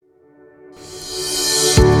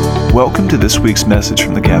Welcome to this week's message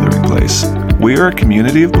from The Gathering Place. We are a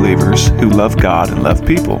community of believers who love God and love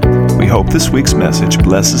people. We hope this week's message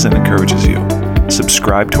blesses and encourages you.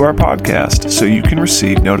 Subscribe to our podcast so you can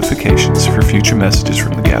receive notifications for future messages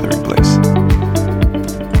from The Gathering Place.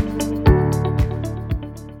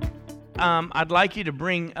 I'd like you to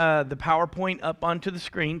bring the PowerPoint up onto the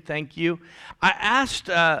screen. Thank you. I asked,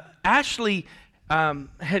 Ashley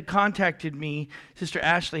had contacted me, Sister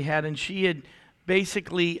Ashley had, and she had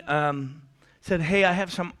basically said, hey, I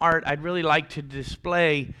have some art I'd really like to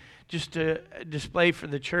display, just to display for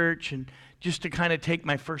the church and just to kind of take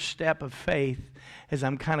my first step of faith as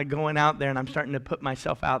I'm kind of going out there and I'm starting to put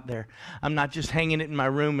myself out there. I'm not just hanging it in my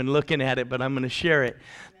room and looking at it, but I'm going to share it.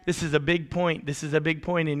 This is a big point. This is a big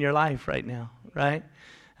point in your life right now, right?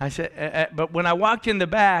 I said, but when I walked in the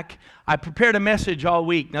back, I prepared a message all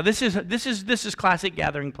week. Now this is classic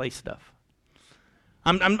Gathering Place stuff.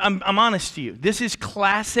 I'm honest to you. This is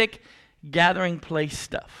classic Gathering Place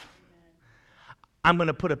stuff. I'm going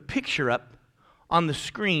to put a picture up on the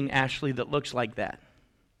screen, Ashley, that looks like that.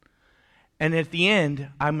 And at the end,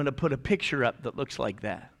 I'm going to put a picture up that looks like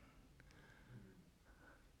that.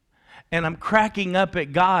 And I'm cracking up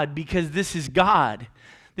at God because this is God.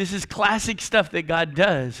 This is classic stuff that God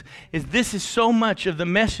does. This is so much of the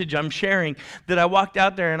message I'm sharing that I walked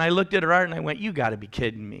out there and I looked at her art and I went, you got to be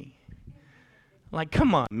kidding me. Like,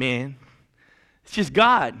 come on, man. It's just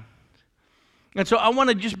God. And so I want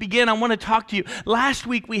to just begin. I want to talk to you. Last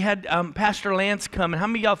week we had Pastor Lance come, and how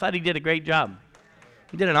many of y'all thought he did a great job?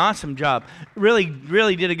 He did an awesome job. Really,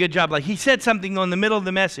 really did a good job. Like, he said something in the middle of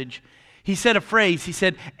the message. He said a phrase. He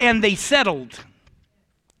said, and they settled.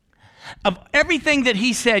 Of everything that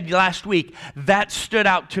he said last week, that stood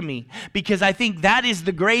out to me because I think that is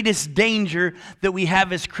the greatest danger that we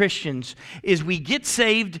have as Christians is we get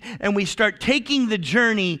saved and we start taking the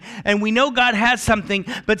journey and we know God has something,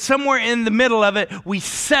 but somewhere in the middle of it, we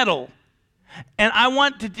settle. And I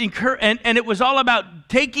want to encourage, and it was all about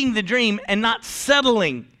taking the dream and not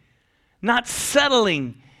settling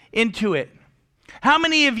into it. How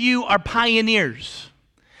many of you are pioneers?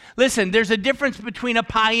 Listen, there's a difference between a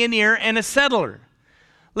pioneer and a settler.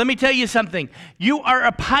 Let me tell you something. You are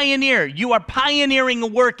a pioneer. You are pioneering a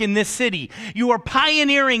work in this city. You are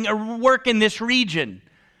pioneering a work in this region.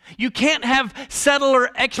 You can't have settler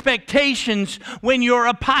expectations when you're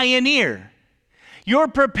a pioneer. You're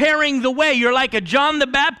preparing the way. You're like a John the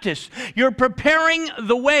Baptist. You're preparing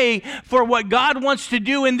the way for what God wants to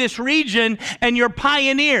do in this region, and you're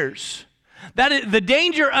pioneers. That is, the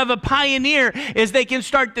danger of a pioneer is they can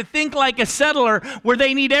start to think like a settler where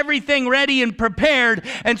they need everything ready and prepared,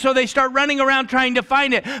 and so they start running around trying to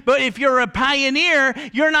find it. But if you're a pioneer,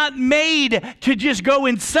 you're not made to just go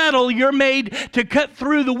and settle. You're made to cut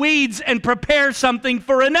through the weeds and prepare something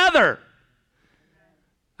for another.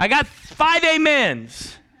 I got 5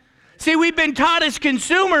 amens. See, we've been taught as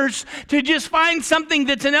consumers to just find something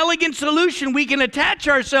that's an elegant solution we can attach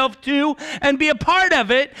ourselves to and be a part of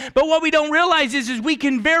it. But what we don't realize is we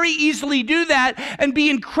can very easily do that and be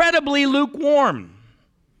incredibly lukewarm.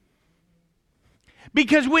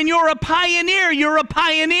 Because when you're a pioneer, you're a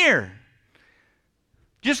pioneer.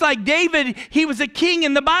 Just like David, he was a king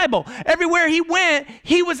in the Bible. Everywhere he went,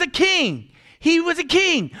 he was a king. He was a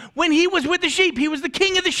king. When he was with the sheep, he was the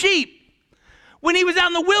king of the sheep. When he was out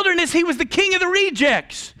in the wilderness, he was the king of the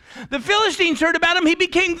rejects. The Philistines heard about him. He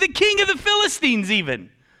became the king of the Philistines even.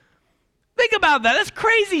 Think about that. That's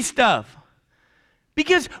crazy stuff.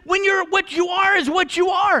 Because when you're what you are is what you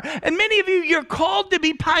are. And many of you, you're called to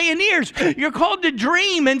be pioneers. You're called to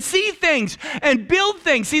dream and see things and build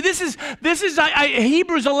things. See, this is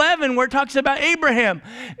Hebrews 11 where it talks about Abraham.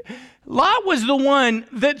 Lot was the one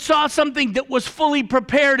that saw something that was fully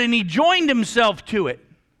prepared and he joined himself to it.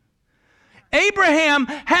 Abraham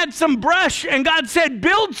had some brush and God said,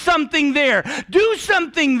 build something there, do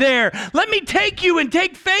something there. Let me take you and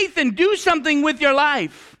take faith and do something with your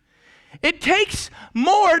life. It takes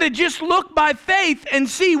more to just look by faith and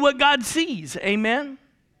see what God sees. Amen?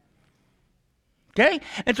 Okay?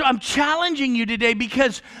 And so I'm challenging you today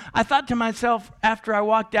because I thought to myself after I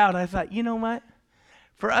walked out, I thought, you know what?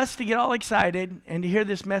 For us to get all excited and to hear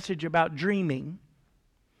this message about dreaming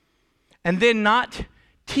and then not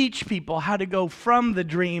teach people how to go from the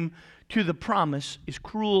dream to the promise is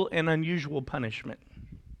cruel and unusual punishment.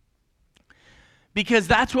 Because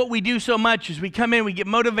that's what we do so much is we come in, we get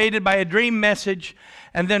motivated by a dream message,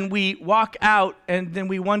 and then we walk out and then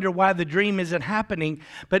we wonder why the dream isn't happening.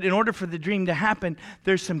 But in order for the dream to happen,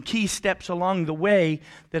 there's some key steps along the way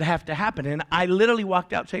that have to happen. And I literally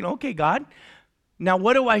walked out saying, okay, God, now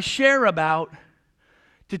what do I share about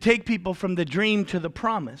to take people from the dream to the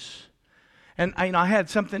promise? And I had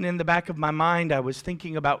something in the back of my mind I was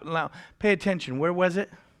thinking about. Now, pay attention. Where was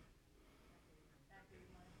it?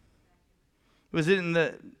 Was it in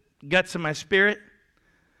the guts of my spirit?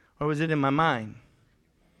 Or was it in my mind?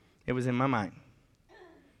 It was in my mind.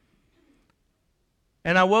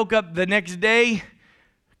 And I woke up the next day,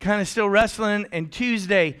 kind of still wrestling. And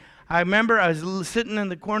Tuesday, I remember I was sitting in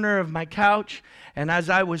the corner of my couch, and as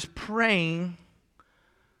I was praying,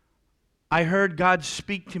 I heard God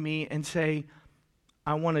speak to me and say,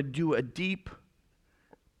 I want to do a deep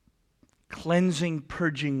cleansing,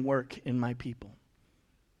 purging work in my people.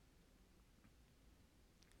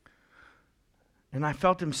 And I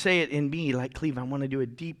felt him say it in me, like, Cleve, I want to do a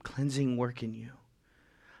deep cleansing work in you.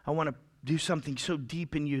 I want to do something so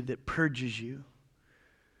deep in you that purges you.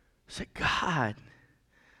 I said, God,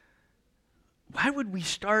 why would we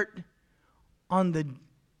start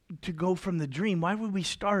to go from the dream? Why would we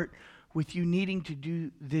start with you needing to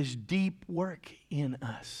do this deep work in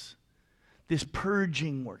us, this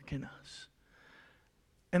purging work in us?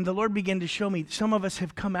 And the Lord began to show me, some of us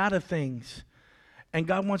have come out of things, and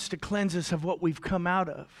God wants to cleanse us of what we've come out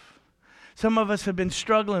of. Some of us have been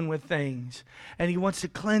struggling with things, and he wants to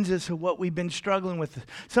cleanse us of what we've been struggling with.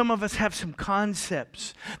 Some of us have some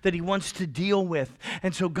concepts that he wants to deal with.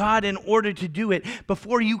 And so God, in order to do it,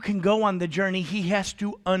 before you can go on the journey, he has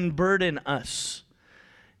to unburden us.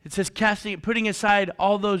 It says, putting aside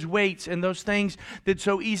all those weights and those things that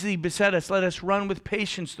so easily beset us, let us run with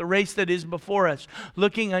patience the race that is before us,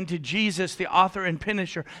 looking unto Jesus, the author and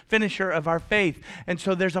finisher of our faith. And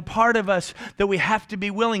so there's a part of us that we have to be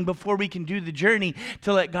willing before we can do the journey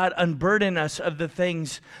to let God unburden us of the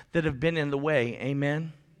things that have been in the way.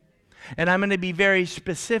 Amen? And I'm going to be very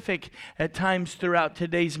specific at times throughout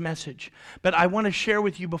today's message. But I want to share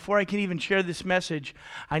with you, before I can even share this message,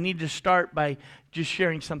 I need to start by just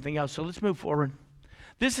sharing something else. So let's move forward.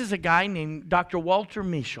 This is a guy named Dr. Walter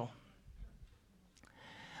Mischel.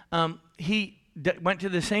 He went to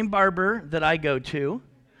the same barber that I go to.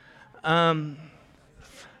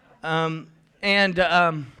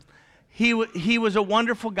 He was a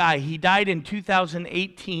wonderful guy. He died in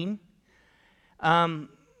 2018.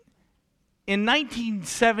 In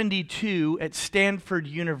 1972 at Stanford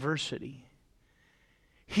University,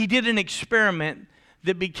 he did an experiment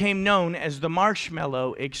that became known as the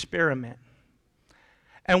marshmallow experiment.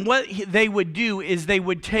 And what they would do is they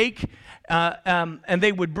would take and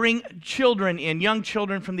they would bring children in, young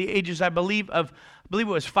children from the ages, I believe it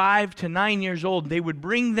was 5 to 9 years old. They would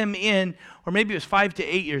bring them in, or maybe it was 5 to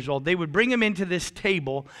 8 years old. They would bring them into this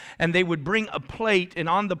table, and they would bring a plate, and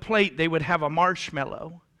on the plate they would have a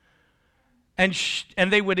marshmallow. And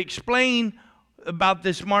they would explain about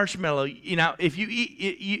this marshmallow. You know, if you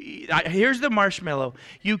eat, here's the marshmallow.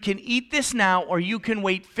 You can eat this now, or you can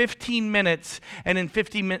wait 15 minutes, and in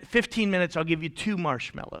 15 minutes I'll give you 2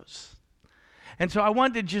 marshmallows. And so I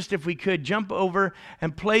wanted to just, if we could, jump over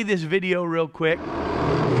and play this video real quick.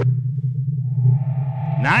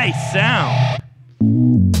 Nice sound.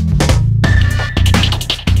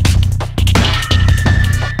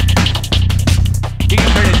 You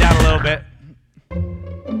can turn it down a little bit.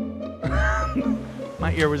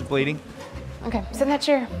 My ear was bleeding. Okay, sit in that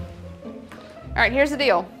chair. All right, here's the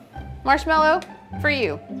deal. Marshmallow for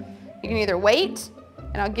you. You can either wait,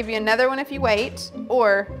 and I'll give you another one if you wait,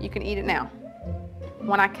 or you can eat it now.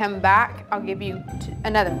 When I come back, I'll give you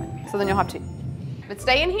another one, so then you'll have 2. But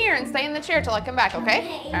stay in here and stay in the chair till I come back,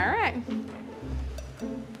 okay? All right.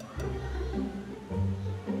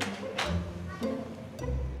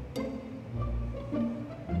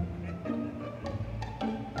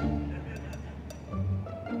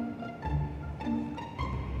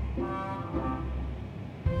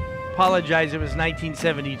 Apologize, it was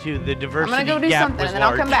 1972. The diversity I'm gonna go do gap something was and then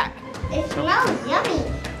I'll large. come back. It smells yummy.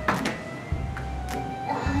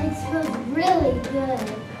 It smells really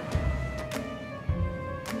good.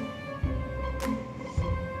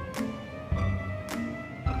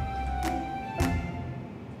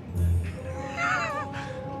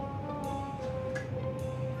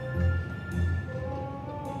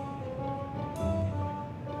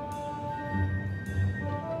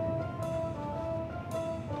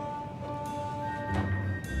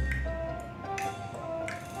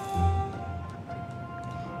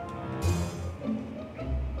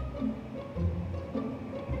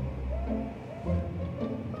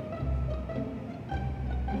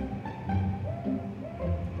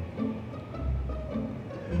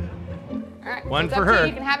 All right, One so it's for up to her. you.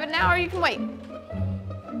 You can have it now or you can wait.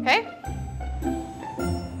 Okay?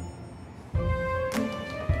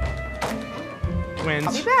 Twins.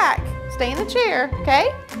 I'll be back. Stay in the chair, okay?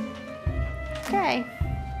 Okay.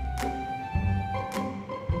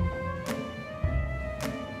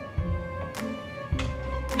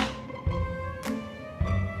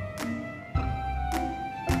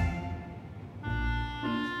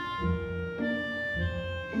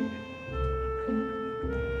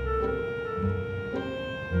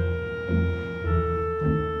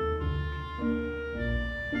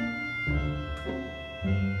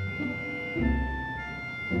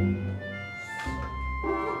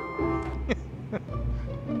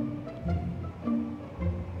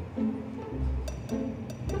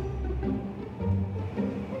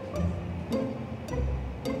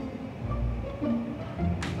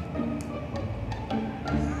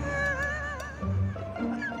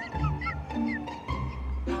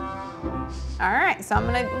 All right, so I'm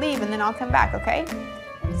gonna leave and then I'll come back, okay?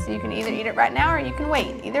 So you can either eat it right now or you can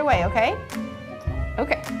wait. Either way, okay?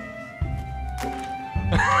 Okay.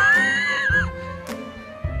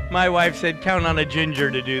 My wife said, count on a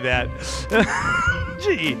ginger to do that.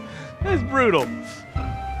 Gee, that's brutal.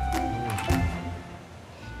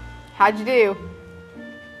 How'd you do?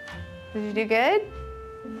 Did you do good?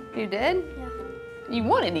 You did? Yeah. You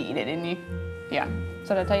wanted to eat it, didn't you? Yeah.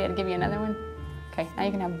 So did I tell you to give you another one? Okay, now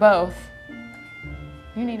you can have both.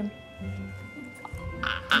 You need them.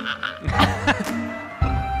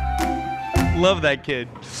 Love that kid.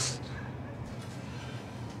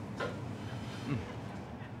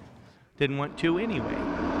 Didn't want to anyway.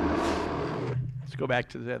 Let's go back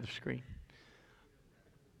to the other screen.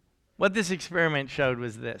 What this experiment showed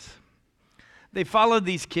was this. They followed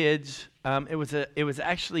these kids. It was an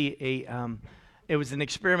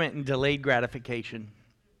experiment in delayed gratification.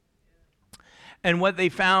 And what they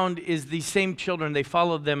found is these same children, they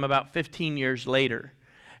followed them about 15 years later.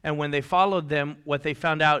 And when they followed them, what they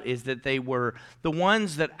found out is that they were the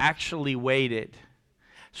ones that actually waited,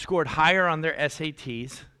 scored higher on their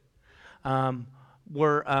SATs,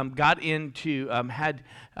 got into, had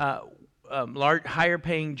higher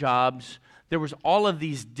paying jobs. There was all of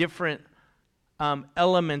these different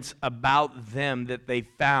elements about them that they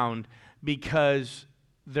found because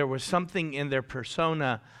there was something in their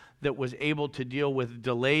persona that was able to deal with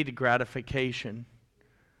delayed gratification.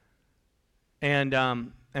 And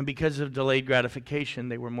because of delayed gratification,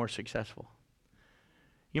 they were more successful.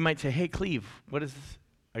 You might say, hey, Cleve, what is this?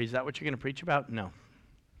 Is that what you're going to preach about? No.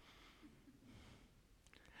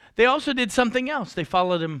 They also did something else. They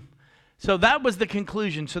followed him. So that was the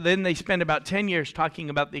conclusion. So then they spent about 10 years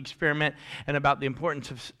talking about the experiment and about the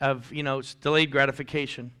importance of delayed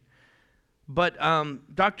gratification. But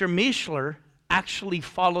Dr. Mischler actually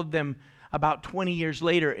followed them about 20 years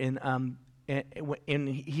later, and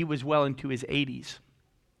he was well into his 80s.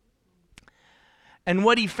 And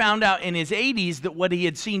what he found out in his 80s, that what he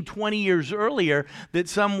had seen 20 years earlier, that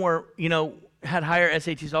some were, had higher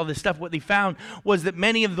SATs, all this stuff, what they found was that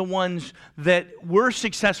many of the ones that were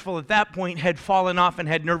successful at that point had fallen off and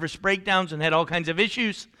had nervous breakdowns and had all kinds of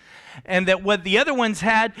issues. And that what the other ones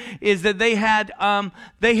had is that they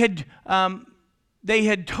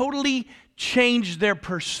had totally changed their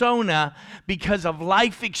persona because of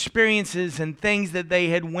life experiences and things that they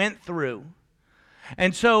had went through.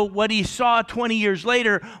 And so what he saw 20 years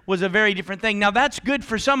later was a very different thing. Now that's good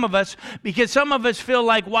for some of us because some of us feel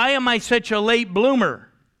like, why am I such a late bloomer?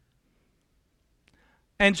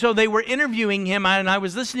 And so they were interviewing him, and I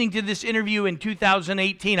was listening to this interview in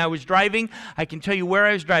 2018. I was driving. I can tell you where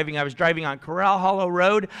I was driving. I was driving on Corral Hollow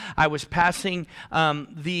Road. I was passing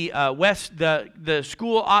the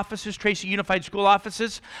school offices, Tracy Unified School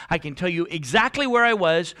offices. I can tell you exactly where I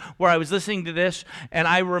was listening to this. And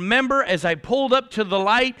I remember as I pulled up to the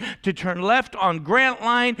light to turn left on Grant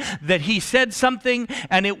Line that he said something,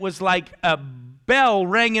 and it was like a bell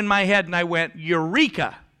rang in my head, and I went,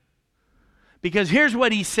 Eureka! Because here's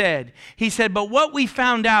what he said. He said, but what we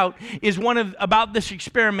found out is about this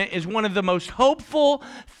experiment is one of the most hopeful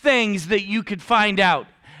things that you could find out.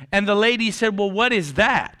 And the lady said, well, what is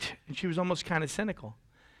that? And she was almost kind of cynical.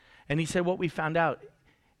 And he said, what we found out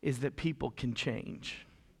is that people can change.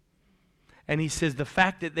 And he says, the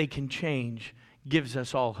fact that they can change gives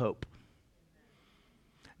us all hope.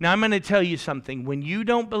 Now, I'm going to tell you something. When you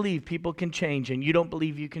don't believe people can change and you don't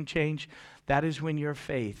believe you can change, that is when your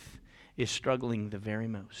faith is struggling the very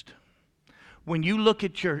most. When you look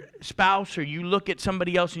at your spouse or you look at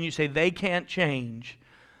somebody else and you say they can't change,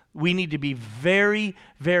 we need to be very,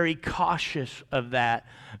 very cautious of that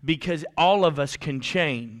because all of us can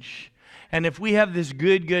change. And if we have this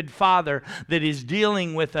good Father that is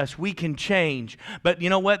dealing with us, we can change. But you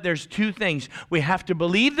know what? There's two things. We have to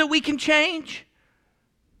believe that we can change.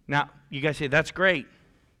 Now, you guys say, that's great.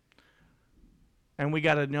 And we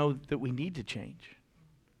got to know that we need to change.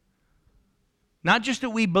 Not just that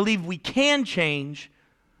we believe we can change,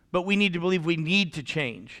 but we need to believe we need to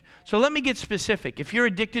change. So let me get specific. If you're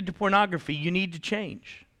addicted to pornography, you need to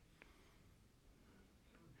change.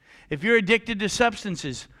 If you're addicted to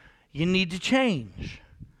substances, you need to change.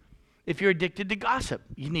 If you're addicted to gossip,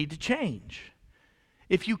 you need to change.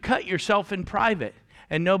 If you cut yourself in private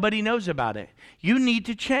and nobody knows about it, you need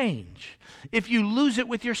to change. If you lose it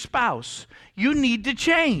with your spouse, you need to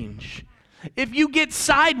change. If you get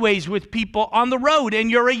sideways with people on the road and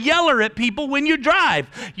you're a yeller at people when you drive,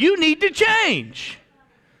 you need to change.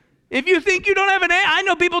 If you think you don't have I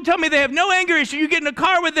know people tell me they have no anger issue. You get in a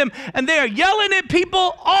car with them and they are yelling at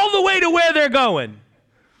people all the way to where they're going.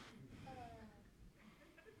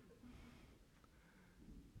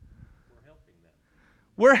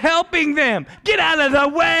 We're helping them. Get out of the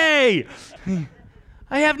way.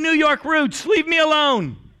 I have New York roots. Leave me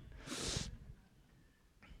alone.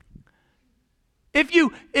 If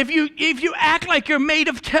you act like you're made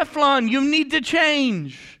of Teflon, you need to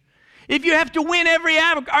change. If you have to win every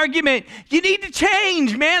argument, you need to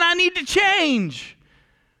change, man. I need to change.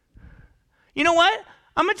 You know what?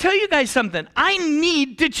 I'm going to tell you guys something. I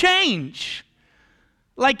need to change.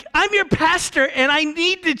 Like, I'm your pastor, and I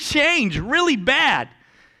need to change really bad.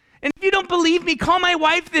 And if you don't believe me, call my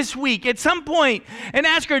wife this week at some point and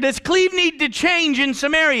ask her, does Cleve need to change in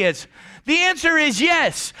some areas? The answer is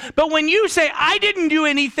yes. But when you say, I didn't do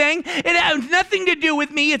anything, it has nothing to do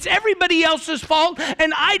with me, it's everybody else's fault,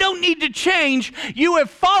 and I don't need to change, you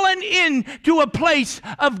have fallen into a place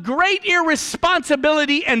of great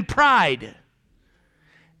irresponsibility and pride.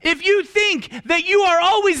 If you think that you are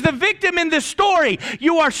always the victim in the story,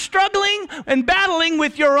 you are struggling and battling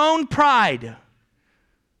with your own pride.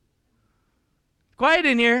 Quiet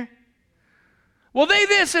in here. Well, they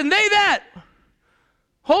this and they that.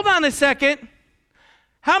 Hold on a second.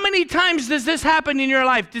 How many times does this happen in your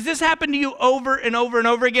life? Does this happen to you over and over and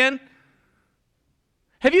over again?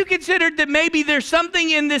 Have you considered that maybe there's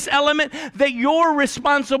something in this element that you're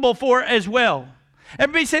responsible for as well?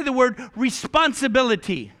 Everybody say the word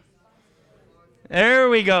responsibility. There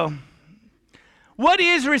we go. What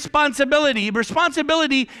is responsibility?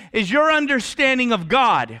 Responsibility is your understanding of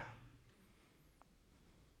God.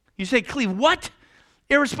 You say, Cleve, what?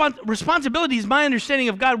 Responsibility is my understanding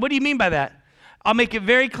of God. What do you mean by that? I'll make it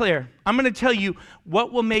very clear. I'm going to tell you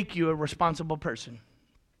what will make you a responsible person.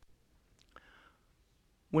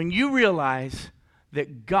 When you realize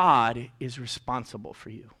that God is responsible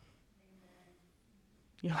for you.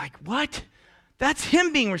 You're like, what? That's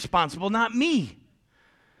him being responsible, not me.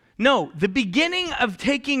 No, the beginning of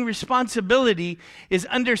taking responsibility is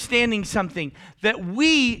understanding something, that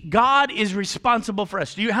God is responsible for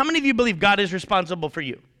us. How many of you believe God is responsible for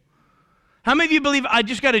you? How many of you believe I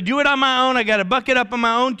just got to do it on my own? I got to buck it up on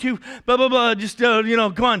my own too, blah, blah, blah, just,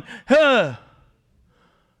 come on. There's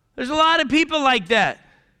a lot of people like that.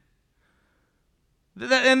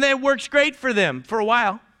 And that works great for them for a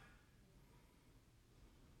while.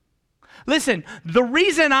 Listen, the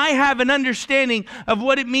reason I have an understanding of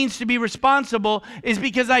what it means to be responsible is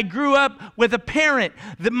because I grew up with a parent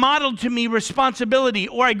that modeled to me responsibility,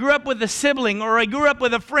 or I grew up with a sibling, or I grew up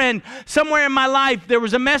with a friend. Somewhere in my life, there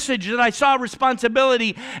was a message that I saw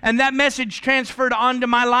responsibility, and that message transferred onto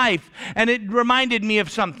my life, and it reminded me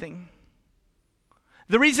of something.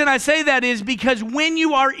 The reason I say that is because when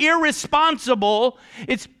you are irresponsible,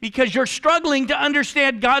 it's because you're struggling to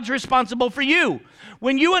understand God's responsible for you.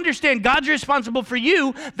 When you understand God's responsible for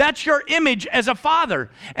you, that's your image as a father.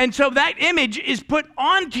 And so that image is put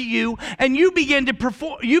onto you, and you begin to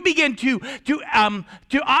perform, you begin to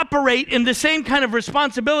operate in the same kind of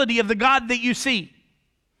responsibility of the God that you see.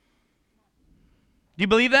 Do you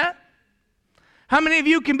believe that? How many of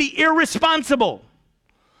you can be irresponsible?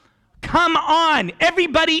 Come on,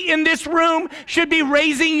 everybody in this room should be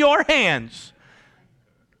raising your hands.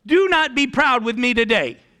 Do not be proud with me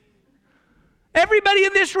today. Everybody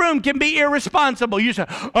in this room can be irresponsible. You say,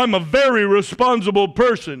 I'm a very responsible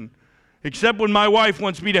person, except when my wife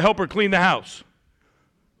wants me to help her clean the house.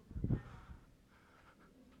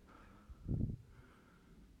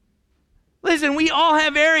 Listen, we all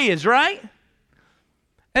have areas, right?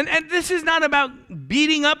 And this is not about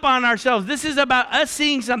beating up on ourselves. This is about us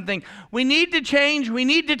seeing something. We need to change. We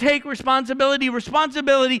need to take responsibility.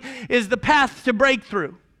 Responsibility is the path to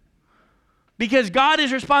breakthrough. Because God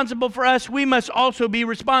is responsible for us, we must also be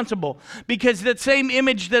responsible. Because that same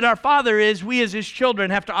image that our Father is, we as his children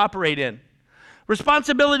have to operate in.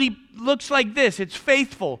 Responsibility looks like this. It's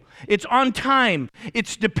faithful. It's on time.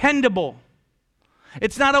 It's dependable.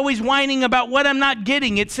 It's not always whining about what I'm not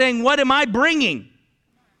getting. It's saying, what am I bringing?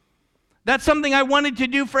 That's something I wanted to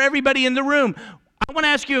do for everybody in the room. I want to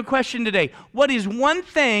ask you a question today. What is one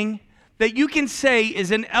thing that you can say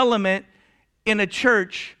is an element in a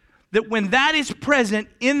church that when that is present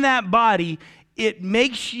in that body, it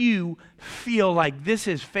makes you feel like this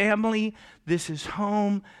is family, this is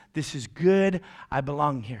home, this is good, I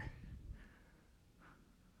belong here?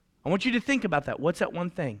 I want you to think about that. What's that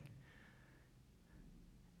one thing?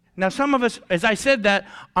 Now, some of us, as I said that,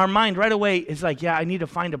 our mind right away is like, yeah, I need to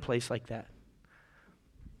find a place like that.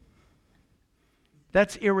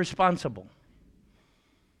 That's irresponsible.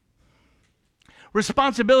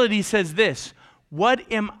 Responsibility says this: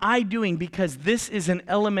 what am I doing, because this is an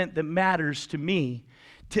element that matters to me,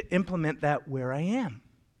 to implement that where I am?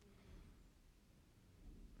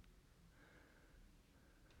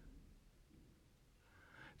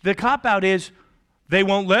 The cop-out is, They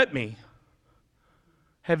won't let me.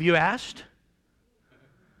 Have you asked?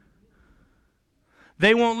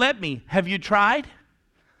 They won't let me. Have you tried?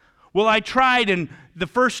 Well, I tried, and the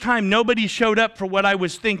first time nobody showed up for what I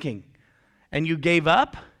was thinking. And you gave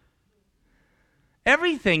up?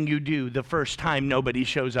 Everything you do the first time nobody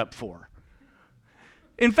shows up for.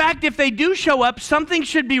 In fact, if they do show up, something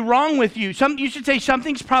should be wrong with you. You should say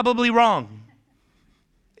something's probably wrong.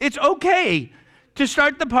 It's okay to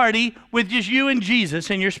start the party with just you and Jesus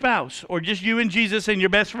and your spouse, or just you and Jesus and your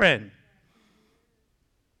best friend.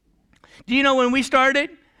 Do you know when we started,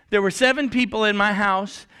 there were 7 people in my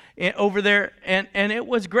house over there, and it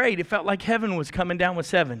was great. It felt like heaven was coming down with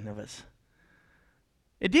 7 of us.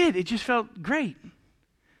 It did. It just felt great.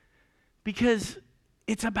 Because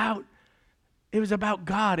it was about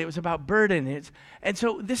God. It was about burden. And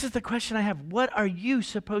so this is the question I have. What are you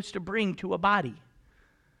supposed to bring to a body?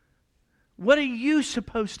 What are you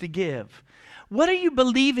supposed to give? What are you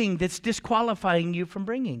believing that's disqualifying you from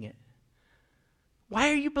bringing it? Why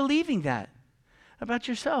are you believing that about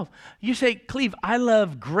yourself? You say, Cleve, I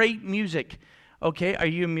love great music. Okay, are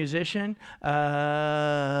you a musician?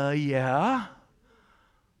 Yeah.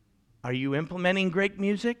 Are you implementing great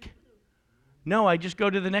music? No, I just go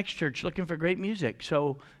to the next church looking for great music.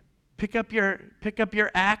 So pick up your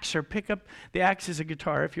axe, or the axe is a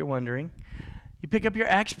guitar if you're wondering. You pick up your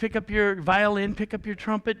axe, pick up your violin, pick up your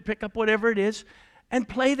trumpet, pick up whatever it is, and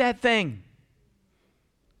play that thing.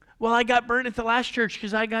 Well, I got burned at the last church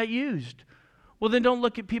because I got used. Well, then don't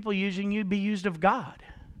look at people using you, be used of God.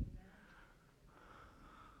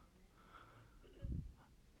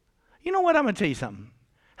 You know what? I'm going to tell you something.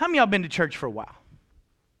 How many of y'all been to church for a while?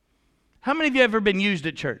 How many of you ever been used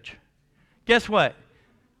at church? Guess what?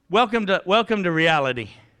 Welcome to reality.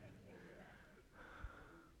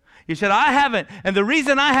 You said, I haven't. And the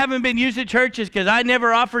reason I haven't been used at church is because I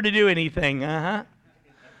never offered to do anything.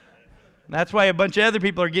 That's why a bunch of other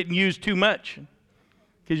people are getting used too much,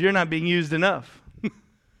 because you're not being used enough.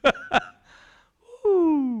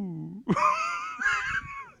 Ooh.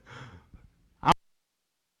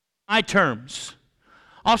 My terms.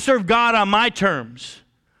 I'll serve God on my terms.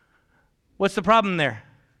 What's the problem there?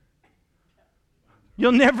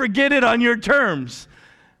 You'll never get it on your terms.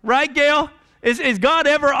 Right, Gail? Is God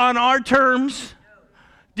ever on our terms?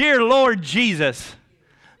 Dear Lord Jesus.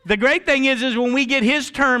 The great thing is when we get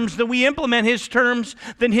His terms, that we implement His terms,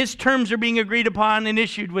 then His terms are being agreed upon and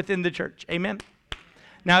issued within the church. Amen?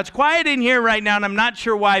 Now, it's quiet in here right now, and I'm not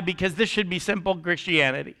sure why, because this should be simple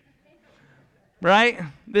Christianity. Right?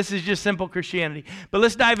 This is just simple Christianity. But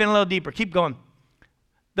let's dive in a little deeper. Keep going.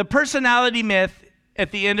 The personality myth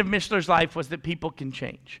at the end of Mishler's life was that people can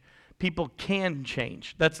change. People can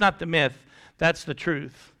change. That's not the myth. That's the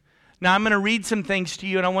truth. Now, I'm going to read some things to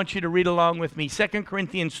you, and I want you to read along with me. 2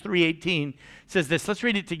 Corinthians 3:18 says this. Let's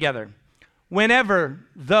read it together. Whenever,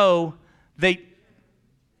 though they...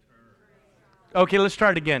 Okay, let's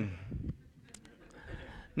start again.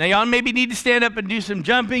 Now, y'all maybe need to stand up and do some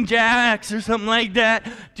jumping jacks or something like that.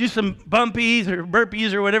 Do some bumpies or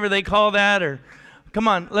burpees or whatever they call that. Or come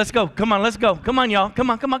on, let's go. Come on, let's go. Come on, y'all. Come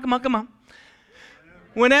on.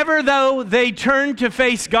 Whenever, though, they turn to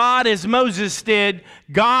face God as Moses did,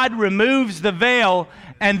 God removes the veil,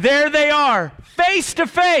 and there they are, face to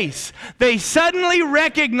face. They suddenly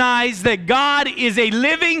recognize that God is a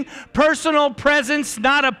living, personal presence,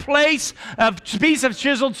 not a piece of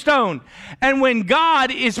chiseled stone. And when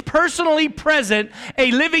God is personally present,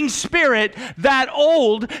 a living spirit, that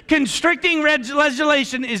old, constricting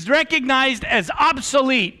legislation is recognized as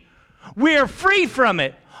obsolete. We are free from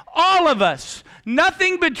it, all of us.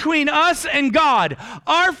 Nothing between us and God.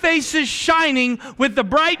 Our faces shining with the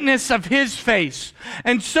brightness of His face.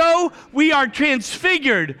 And so we are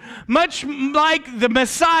transfigured. Much like the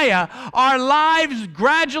Messiah, our lives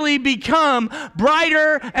gradually become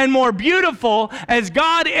brighter and more beautiful as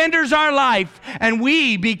God enters our life and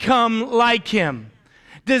we become like Him.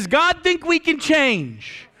 Does God think we can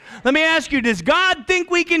change? Let me ask you, does God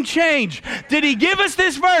think we can change? Did He give us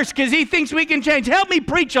this verse because He thinks we can change? Help me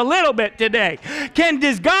preach a little bit today.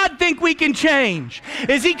 Does God think we can change?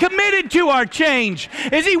 Is He committed to our change?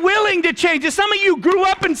 Is He willing to change? If some of you grew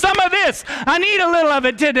up in some of this, I need a little of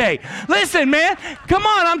it today. Listen, man, come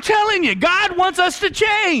on, I'm telling you, God wants us to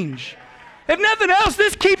change. If nothing else,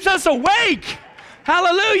 this keeps us awake.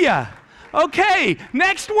 Hallelujah. Okay,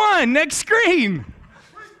 next one, next screen.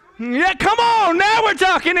 Yeah, come on, now we're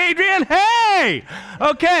talking, Adrian. Hey!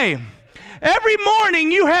 Okay, every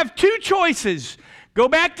morning you have 2 choices. Go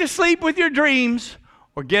back to sleep with your dreams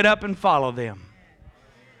or get up and follow them.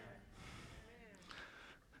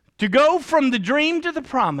 To go from the dream to the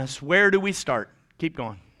promise, where do we start? Keep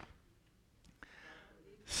going.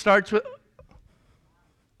 starts with,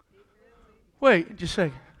 wait, just a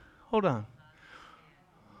second. Hold on.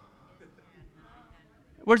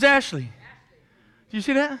 Where's Ashley? Do you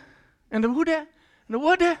see that? And the who that? And the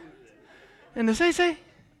what that? And the say?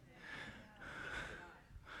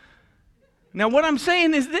 Now what I'm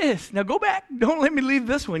saying is this. Now go back. Don't let me leave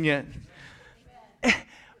this one yet.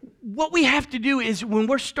 What we have to do is when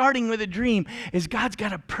we're starting with a dream is God's got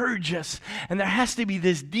to purge us. And there has to be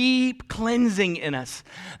this deep cleansing in us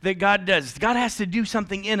that God does. God has to do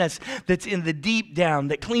something in us that's in the deep down,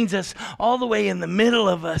 that cleans us all the way in the middle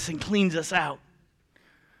of us and cleans us out,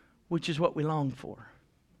 which is what we long for.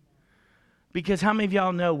 Because how many of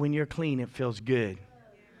y'all know when you're clean, it feels good?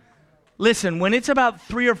 Listen, when it's about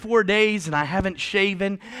 3 or 4 days and I haven't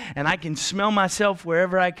shaven and I can smell myself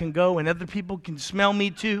wherever I can go and other people can smell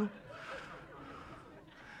me too,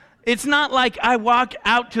 it's not like I walk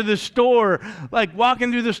out to the store, like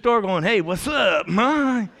walking through the store going, hey, what's up,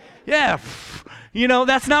 huh? Yeah,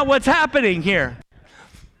 that's not what's happening here.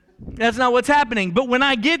 That's not what's happening. But when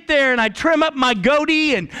I get there and I trim up my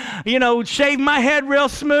goatee and, shave my head real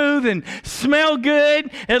smooth and smell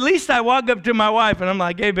good, at least I walk up to my wife and I'm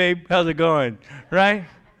like, hey, babe, how's it going? Right?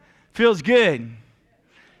 Feels good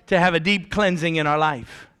to have a deep cleansing in our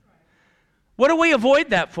life. What do we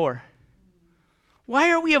avoid that for?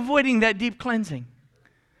 Why are we avoiding that deep cleansing?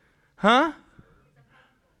 Huh?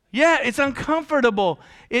 Yeah, it's uncomfortable.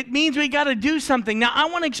 It means we got to do something. Now, I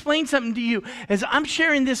want to explain something to you. As I'm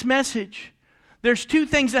sharing this message, there's 2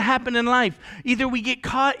 things that happen in life. Either we get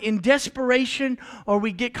caught in desperation or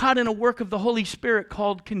we get caught in a work of the Holy Spirit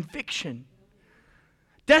called conviction.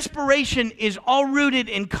 Desperation is all rooted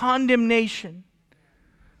in condemnation.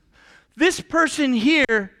 This person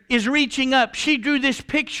here is reaching up. She drew this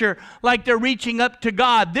picture like they're reaching up to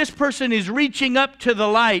God. This person is reaching up to the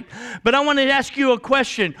light. But I want to ask you a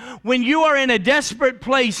question. When you are in a desperate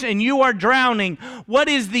place and you are drowning, what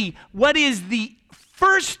is the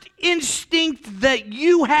first instinct that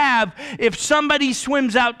you have if somebody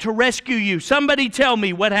swims out to rescue you? Somebody tell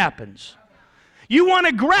me what happens. You want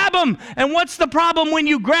to grab them, and what's the problem when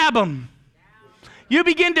you grab them? You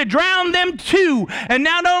begin to drown them too. And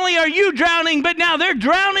not only are you drowning, but now they're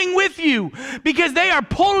drowning with you because they are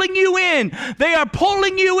pulling you in. They are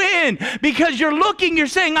pulling you in because you're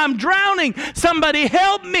saying, I'm drowning. Somebody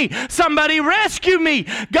help me. Somebody rescue me.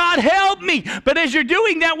 God help me. But as you're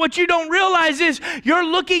doing that, what you don't realize is you're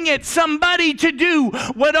looking at somebody to do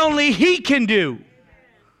what only He can do.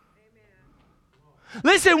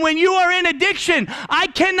 Listen, when you are in addiction, I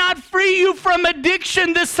cannot free you from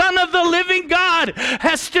addiction. The Son of the living God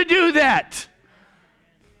has to do that.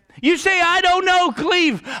 You say, I don't know,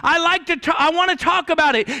 Cleve. I want to talk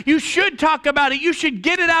about it. You should talk about it. You should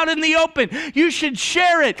get it out in the open. You should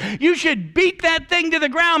share it. You should beat that thing to the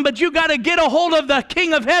ground, but you got to get a hold of the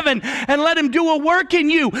King of Heaven and let Him do a work in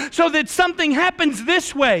you so that something happens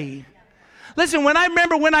this way. Listen, when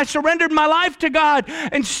I surrendered my life to God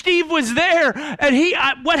and Steve was there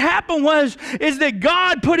and what happened is that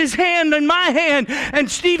God put His hand in my hand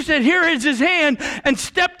and Steve said, here is His hand, and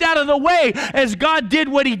stepped out of the way as God did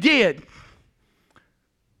what He did.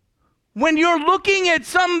 When you're looking at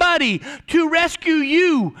somebody to rescue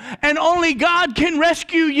you and only God can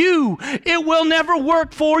rescue you, it will never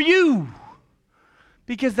work for you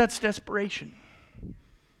because that's desperation.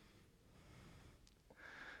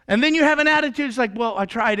 And then you have an attitude, it's like, well, I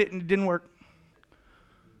tried it and it didn't work.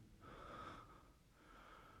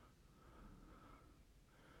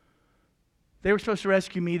 They were supposed to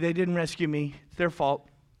rescue me. They didn't rescue me. It's their fault.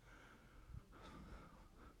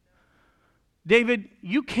 David,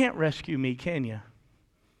 you can't rescue me, can you?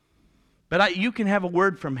 But you can have a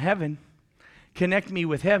word from heaven. Connect me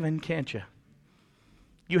with heaven, can't you?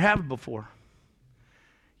 You have before.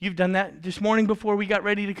 You've done that this morning before we got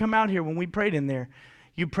ready to come out here when we prayed in there.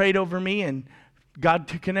 You prayed over me and God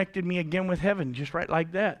connected me again with heaven, just right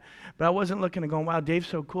like that. But I wasn't looking and going, wow, Dave's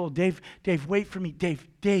so cool. Dave, wait for me. Dave,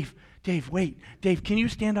 wait. Dave, can you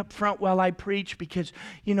stand up front while I preach? Because,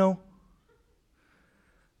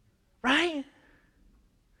 right?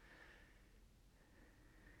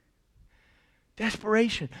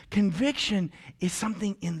 Desperation. Conviction is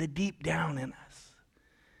something in the deep down in us.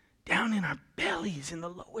 Down in our bellies, in the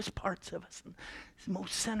lowest parts of us, the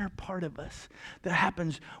most center part of us, that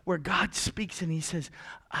happens where God speaks and He says,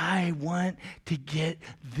 I want to get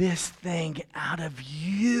this thing out of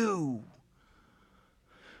you.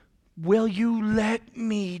 Will you let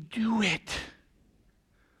me do it?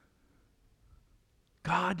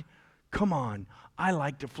 God, come on. I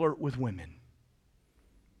like to flirt with women.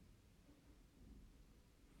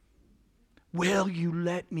 Will you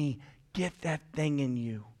let me get that thing in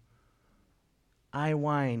you? I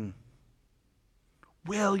whine.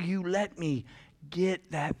 Will you let me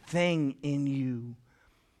get that thing in you?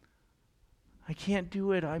 I can't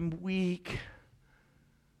do it. I'm weak.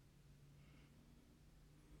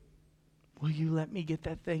 Will you let me get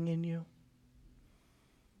that thing in you?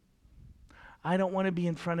 I don't want to be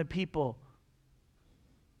in front of people.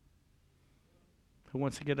 Who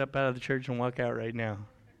wants to get up out of the church and walk out right now?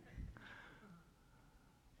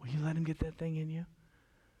 Will you let him get that thing in you?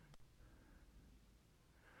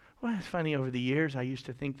 Well, it's funny, over the years, I used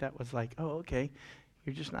to think that was like, oh, okay,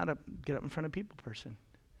 you're just not a get up in front of people person.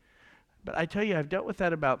 But I tell you, I've dealt with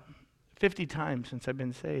that about 50 times since I've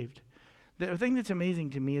been saved. The thing that's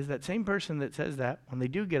amazing to me is that same person that says that, when they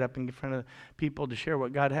do get up in front of people to share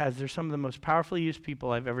what God has, they're some of the most powerfully used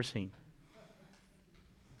people I've ever seen.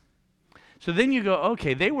 So then you go,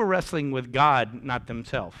 okay, they were wrestling with God, not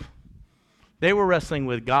themselves. They were wrestling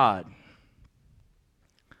with God.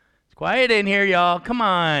 It's quiet in here, y'all. Come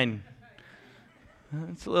on.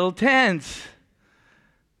 It's a little tense.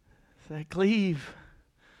 It's like, leave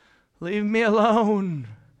me alone.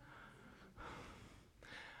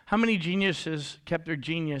 How many geniuses kept their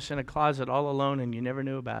genius in a closet all alone and you never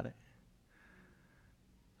knew about it?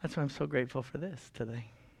 That's why I'm so grateful for this today.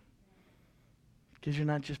 Because you're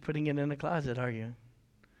not just putting it in a closet, are you?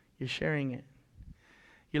 You're sharing it.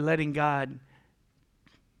 You're letting God,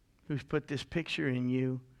 who's put this picture in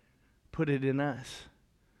you, put it in us.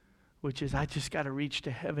 Which is, I just got to reach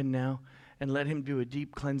to heaven now and let him do a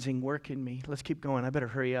deep cleansing work in me. Let's keep going. I better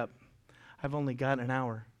hurry up. I've only got an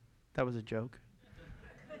hour. That was a joke.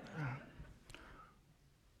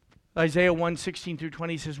 Isaiah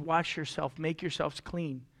 1:16-20 says, wash yourself, make yourselves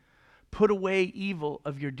clean. Put away evil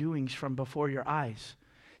of your doings from before your eyes.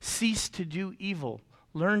 Cease to do evil.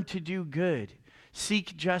 Learn to do good.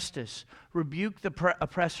 Seek justice. Rebuke the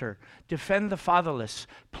oppressor. Defend the fatherless.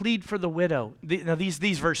 Plead for the widow. Now these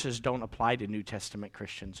verses don't apply to New Testament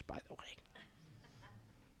Christians, by the way.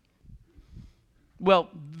 Well,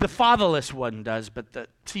 the fatherless one does, but the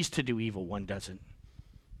cease to do evil one doesn't.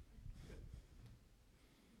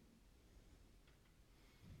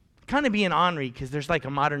 Kind of being ornery, because there's like a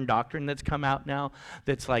modern doctrine that's come out now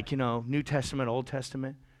that's like, New Testament, Old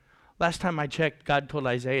Testament. Last time I checked, God told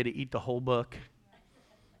Isaiah to eat the whole book.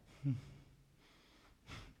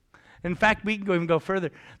 In fact, we can even go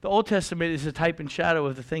further. The Old Testament is a type and shadow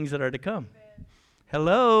of the things that are to come.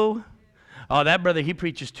 Hello? Oh, that brother, he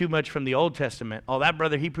preaches too much from the Old Testament. Oh, that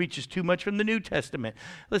brother, he preaches too much from the New Testament.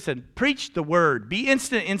 Listen, preach the word. Be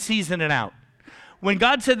instant in season and out. When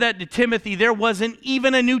God said that to Timothy, there wasn't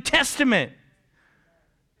even a New Testament.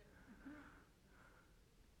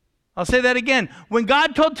 I'll say that again. When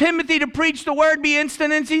God told Timothy to preach the word, be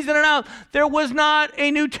instant in season and out, there was not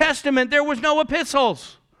a New Testament. There was no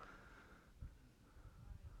epistles.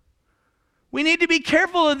 We need to be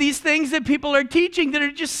careful of these things that people are teaching that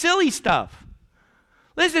are just silly stuff.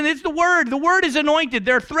 Listen, it's the Word. The Word is anointed.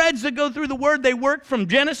 There are threads that go through the Word. They work from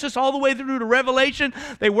Genesis all the way through to Revelation.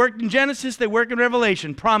 They worked in Genesis. They work in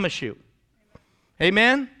Revelation. Promise you.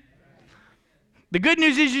 Amen? The good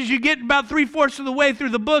news is you get about 3/4 of the way through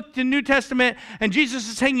the book, the New Testament, and Jesus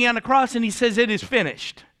is hanging on a cross, and he says, it is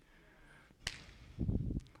finished.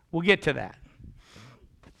 We'll get to that.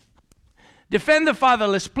 Defend the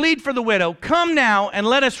fatherless, plead for the widow. Come now and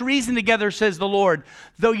let us reason together, says the Lord.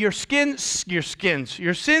 Though your sins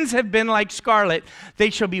have been like scarlet, they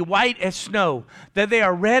shall be white as snow. That they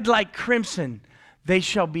are red like crimson, they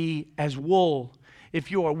shall be as wool.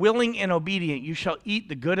 If you are willing and obedient, you shall eat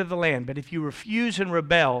the good of the land. But if you refuse and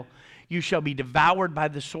rebel, you shall be devoured by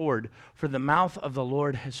the sword, for the mouth of the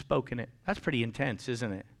Lord has spoken it. That's pretty intense,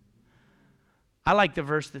 isn't it? I like the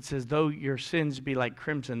verse that says, though your sins be like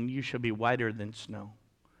crimson, you shall be whiter than snow.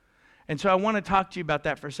 And so I want to talk to you about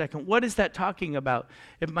that for a second. What is that talking about?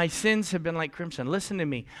 If my sins have been like crimson, listen to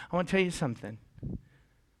me. I want to tell you something.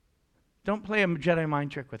 Don't play a Jedi mind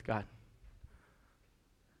trick with God.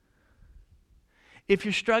 If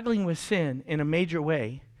you're struggling with sin in a major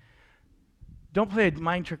way, don't play a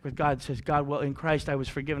mind trick with God that says, God, well, in Christ I was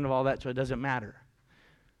forgiven of all that, so it doesn't matter.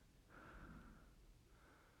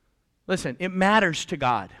 Listen, it matters to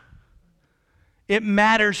God. It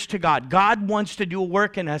matters to God. God wants to do a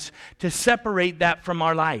work in us to separate that from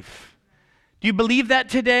our life. Do you believe that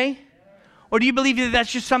today? Or do you believe that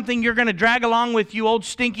that's just something you're going to drag along with you, old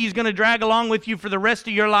Stinky's going to drag along with you for the rest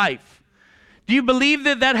of your life? Do you believe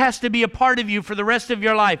that that has to be a part of you for the rest of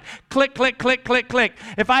your life? Click, click, click, click, click.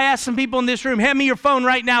 If I ask some people in this room, hand me your phone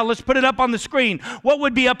right now, let's put it up on the screen. What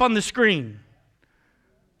would be up on the screen?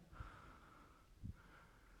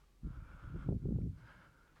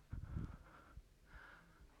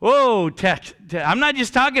 Whoa, I'm not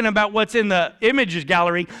just talking about what's in the images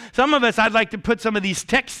gallery. Some of us, I'd like to put some of these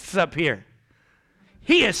texts up here.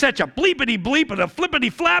 He is such a bleepity bleep and a flippity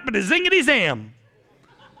flap and a zingity zam.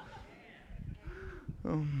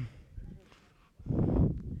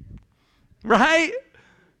 Right?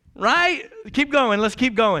 Keep going. Let's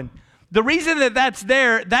keep going. The reason that that's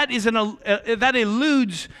there, that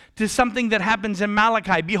alludes to something that happens in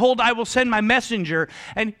Malachi. Behold, I will send my messenger,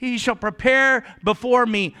 and he shall prepare before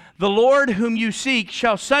me. The Lord whom you seek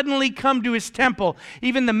shall suddenly come to his temple,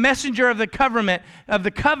 even the messenger of the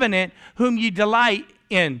covenant whom you delight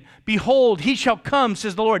in. Behold, he shall come,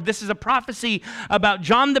 says the Lord. This is a prophecy about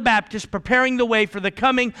John the Baptist preparing the way for the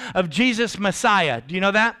coming of Jesus Messiah. Do you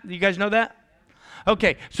know that? Do you guys know that?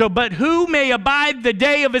 Okay, so, but who may abide the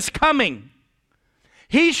day of his coming?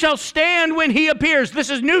 He shall stand when he appears.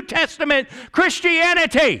 This is New Testament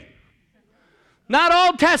Christianity. Not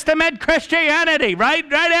Old Testament Christianity, right?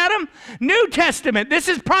 Right, Adam? New Testament. This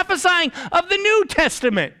is prophesying of the New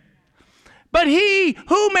Testament. But he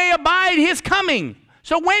who may abide his coming.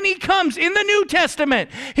 So when he comes in the New Testament,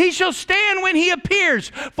 he shall stand when he appears,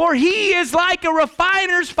 for he is like a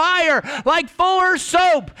refiner's fire, like fuller's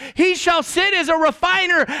soap. He shall sit as a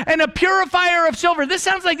refiner and a purifier of silver. This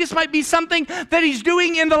sounds like this might be something that he's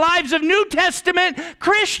doing in the lives of New Testament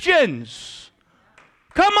Christians.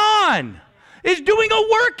 Come on. He's doing a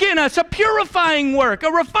work in us, a purifying work, a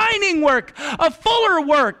refining work, a fuller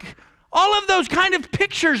work. All of those kind of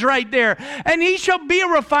pictures right there. And he shall be a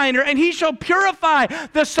refiner, and he shall purify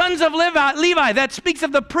the sons of Levi. That speaks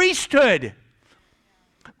of the priesthood.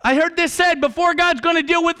 I heard this said, before God's going to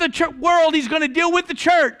deal with the world, he's going to deal with the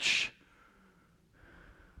church.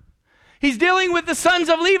 He's dealing with the sons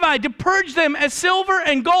of Levi to purge them as silver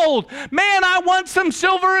and gold. Man, I want some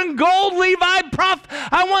silver and gold Levi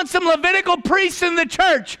I want some Levitical priests in the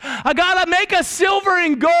church. I got to make us silver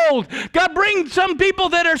and gold. God, bring some people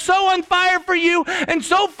that are so on fire for you and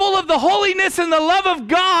so full of the holiness and the love of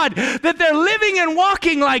God that they're living and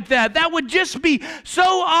walking like that. That would just be so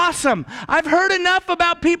awesome. I've heard enough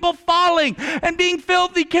about people falling and being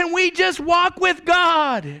filthy. Can we just walk with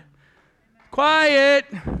God? Quiet.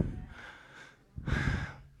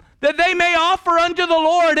 That they may offer unto the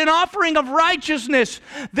Lord an offering of righteousness.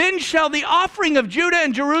 Then shall the offering of Judah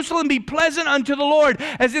and Jerusalem be pleasant unto the Lord,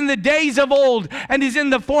 as in the days of old, and as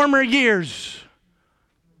in the former years.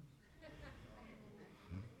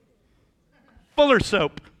 Fuller's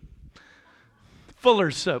soap.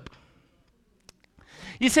 Fuller's soap.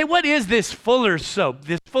 You say, what is this Fuller's soap?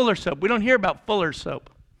 This Fuller's soap. We don't hear about Fuller's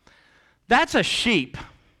soap. That's a sheep.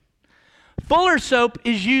 Fuller's soap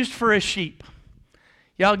is used for a sheep.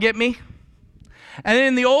 Y'all get me? And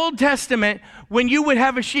in the Old Testament, when you would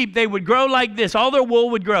have a sheep, they would grow like this. All their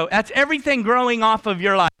wool would grow. That's everything growing off of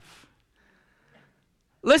your life.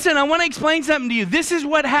 Listen, I want to explain something to you. This is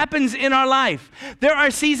what happens in our life. There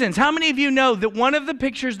are seasons. How many of you know that one of the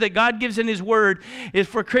pictures that God gives in his word is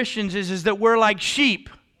for Christians is that we're like sheep?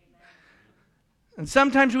 And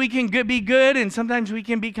sometimes we can be good, and sometimes we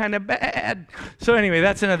can be kind of bad. So anyway,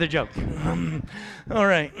 that's another joke. All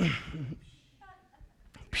right.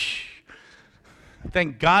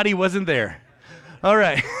 Thank God he wasn't there. All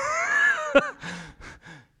right.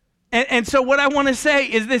 And so what I want to say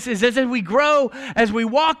is this, is as we grow, as we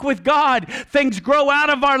walk with God, things grow out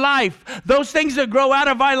of our life. Those things that grow out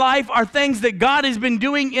of our life are things that God has been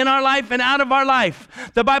doing in our life and out of our life.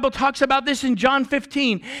 The Bible talks about this in John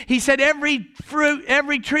 15. He said, every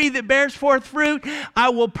tree that bears forth fruit, I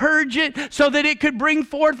will purge it so that it could bring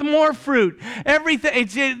forth more fruit. Everything,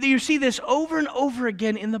 you see this over and over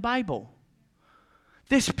again in the Bible.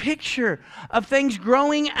 This picture of things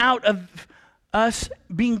growing out of us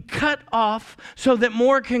being cut off so that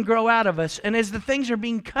more can grow out of us. And as the things are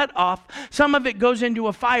being cut off, some of it goes into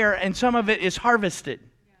a fire and some of it is harvested.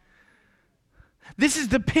 This is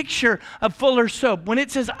the picture of Fuller's soap. When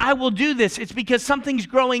it says, I will do this, it's because something's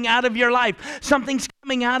growing out of your life. Something's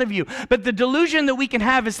coming out of you. But the delusion that we can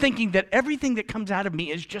have is thinking that everything that comes out of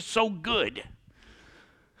me is just so good.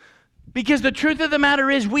 Because the truth of the matter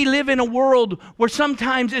is we live in a world where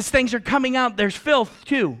sometimes as things are coming out, there's filth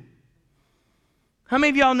too. How many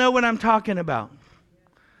of y'all know what I'm talking about?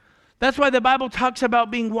 That's why the Bible talks about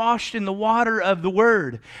being washed in the water of the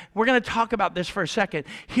Word. We're going to talk about this for a second.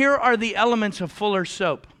 Here are the elements of Fuller's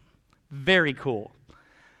soap. Very cool.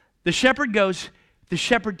 The shepherd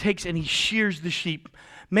takes and he shears the sheep,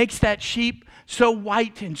 makes that sheep so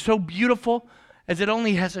white and so beautiful as it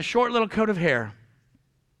only has a short little coat of hair.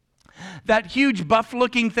 That huge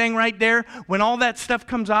buff-looking thing right there, when all that stuff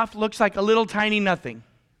comes off, looks like a little tiny nothing.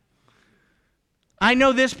 I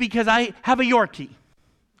know this because I have a Yorkie.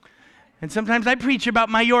 And sometimes I preach about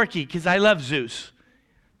my Yorkie because I love Zeus.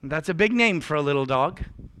 And that's a big name for a little dog.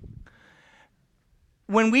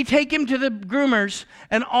 When we take him to the groomers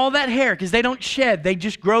and all that hair, because they don't shed, they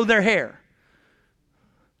just grow their hair.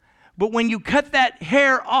 But when you cut that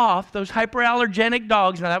hair off, those hyperallergenic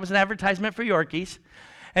dogs, now that was an advertisement for Yorkies,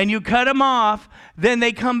 and you cut them off, then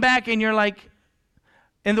they come back and you're like,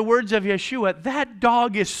 in the words of Yeshua, that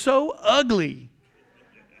dog is so ugly.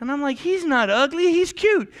 And I'm like, he's not ugly, he's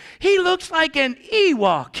cute. He looks like an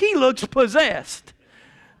Ewok. He looks possessed.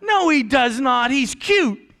 No, he does not. He's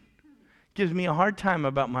cute. Gives me a hard time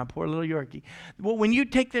about my poor little Yorkie. Well, when you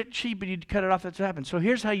take that sheep and you cut it off, that's what happens. So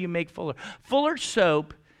here's how you make Fuller. Fuller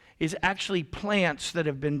soap is actually plants that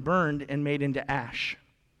have been burned and made into ash.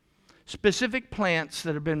 Specific plants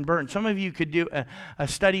that have been burned. Some of you could do a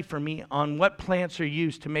study for me on what plants are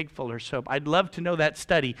used to make Fuller soap. I'd love to know that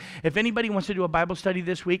study. If anybody wants to do a Bible study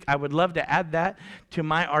this week, I would love to add that to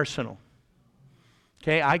my arsenal.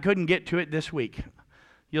 Okay, I couldn't get to it this week.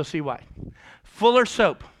 You'll see why. Fuller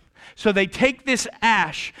soap. So they take this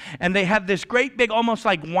ash and they have this great big, almost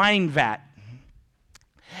like wine vat.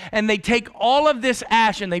 And they take all of this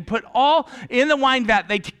ash and they put all in the wine vat.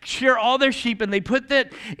 They shear all their sheep and they put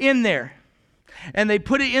that in there. And they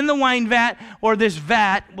put it in the wine vat, or this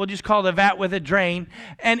vat, we'll just call it a vat with a drain.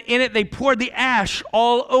 And in it they pour the ash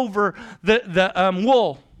all over the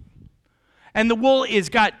wool. And the wool is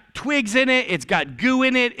got twigs in it, it's got goo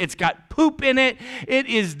in it, it's got poop in it. It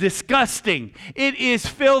is disgusting. It is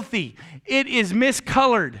filthy. It is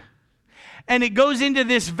miscolored. And it goes into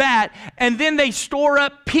this vat, and then they store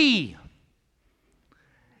up pee.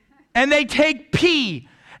 And they take pee,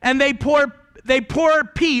 and they pour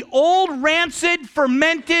pee, old, rancid,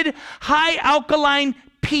 fermented, high alkaline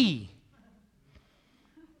pee.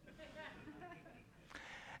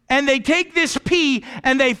 And they take this pee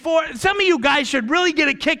and some of you guys should really get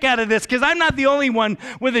a kick out of this because I'm not the only one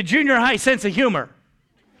with a junior high sense of humor.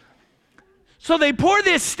 So they pour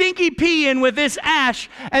this stinky pee in with this ash,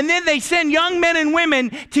 and then they send young men and women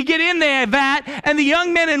to get in the vat, and the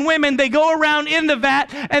young men and women, they go around in the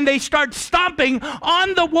vat, and they start stomping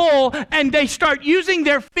on the wool, and they start using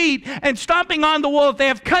their feet and stomping on the wool. If they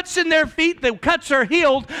have cuts in their feet, the cuts are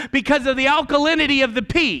healed because of the alkalinity of the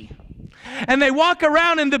pee. And they walk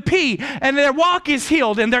around in the pee, and their walk is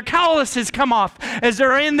healed, and their calluses come off as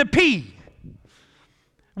they're in the pee.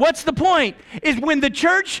 What's the point? Is when the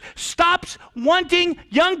church stops wanting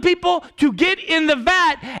young people to get in the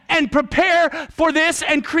vat and prepare for this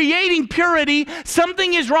and creating purity,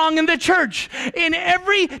 something is wrong in the church. In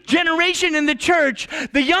every generation in the church,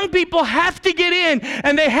 the young people have to get in,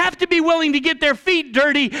 and they have to be willing to get their feet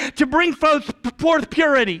dirty to bring forth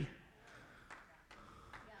purity.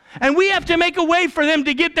 And we have to make a way for them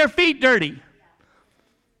to get their feet dirty.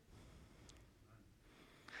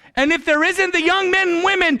 And if there isn't the young men and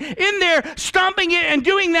women in there stomping it and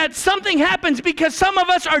doing that, something happens because some of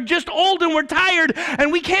us are just old and we're tired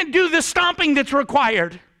and we can't do the stomping that's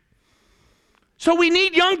required. So we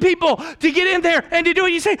need young people to get in there and to do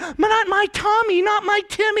it. You say, not my Tommy, not my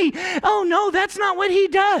Timmy. Oh no, that's not what he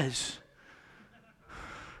does.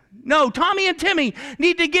 No, Tommy and Timmy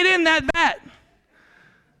need to get in that vat.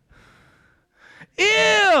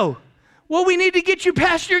 Ew! Well, we need to get you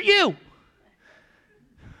past your ew.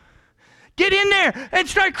 Get in there and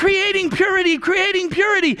start creating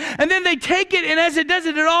purity. And then they take it, and as it does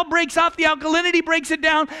it, it all breaks off. The alkalinity breaks it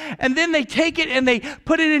down. And then they take it and they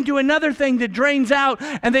put it into another thing that drains out.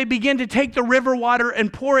 And they begin to take the river water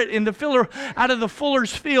and pour it in the filler out of the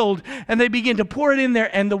fuller's field. And they begin to pour it in there.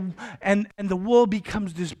 And the wool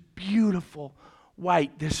becomes this beautiful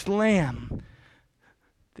white, this lamb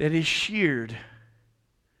that is sheared,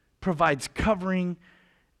 provides covering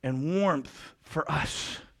and warmth for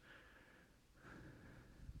us.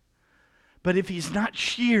 But if he's not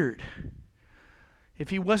sheared, if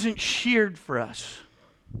he wasn't sheared for us,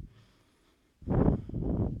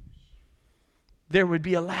 there would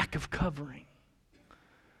be a lack of covering.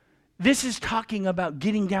 This is talking about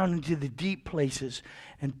getting down into the deep places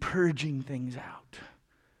and purging things out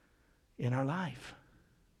in our life.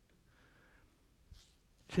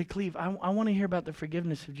 Say, Cleve, I want to hear about the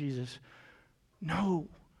forgiveness of Jesus. No,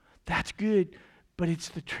 that's good, but it's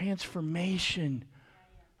the transformation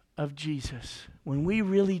of Jesus. When we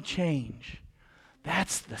really change,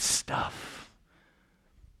 that's the stuff.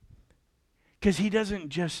 Because he doesn't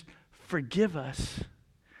just forgive us,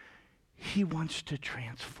 he wants to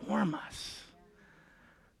transform us.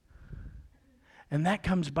 And that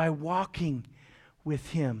comes by walking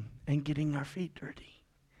with him and getting our feet dirty.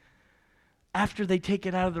 After they take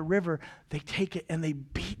it out of the river, they take it and they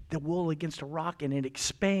beat the wool against a rock and it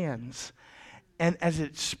expands. And as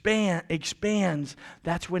it expands,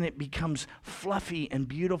 that's when it becomes fluffy and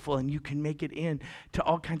beautiful, and you can make it into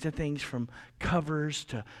all kinds of things, from covers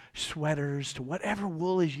to sweaters to whatever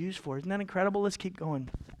wool is used for. Isn't that incredible? Let's keep going.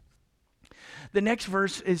 The next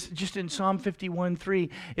verse is just in Psalm 51:3.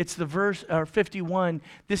 It's the verse, or 51.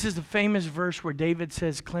 This is the famous verse where David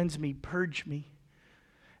says, "Cleanse me, purge me."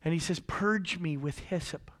 And he says, "Purge me with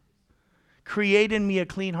hyssop. Create in me a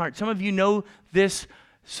clean heart." Some of you know this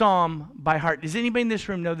psalm by heart. Does anybody in this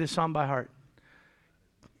room know this psalm by heart?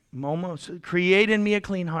 Almost. Create in me a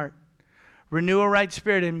clean heart. Renew a right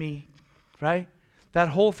spirit in me. Right? That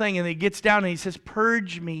whole thing. And he gets down and he says,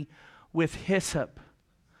 "Purge me with hyssop."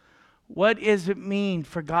 What does it mean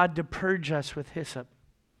for God to purge us with hyssop?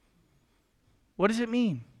 What does it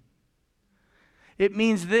mean? It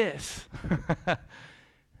means this.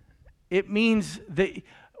 It means that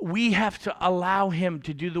we have to allow him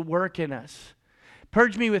to do the work in us.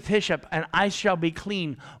 Purge me with hyssop, and I shall be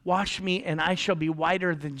clean. Wash me, and I shall be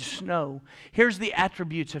whiter than snow. Here's the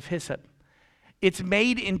attributes of hyssop. It's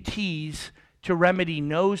made in teas to remedy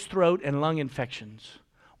nose, throat, and lung infections.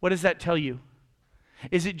 What does that tell you?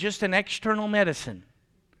 Is it just an external medicine?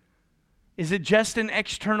 Is it just an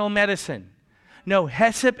external medicine? No,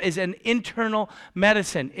 hyssop is an internal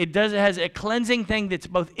medicine. It has a cleansing thing that's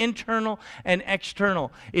both internal and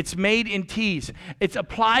external. It's made in teas. It's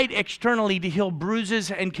applied externally to heal bruises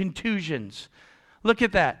and contusions. Look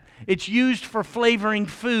at that. It's used for flavoring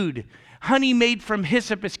food. Honey made from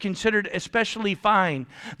hyssop is considered especially fine.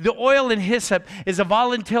 The oil in hyssop is a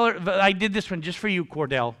volatile. I did this one just for you,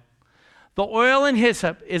 Cordell. The oil in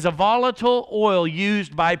hyssop is a volatile oil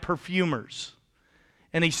used by perfumers,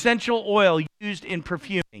 an essential oil used in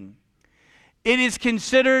perfuming. It is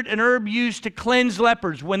considered an herb used to cleanse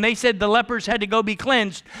lepers. When they said the lepers had to go be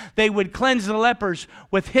cleansed, they would cleanse the lepers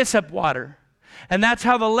with hyssop water. And that's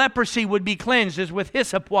how the leprosy would be cleansed, is with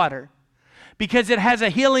hyssop water. Because it has a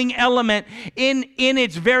healing element in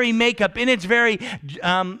its very makeup, in its very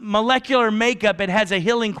molecular makeup. It has a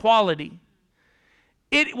healing quality.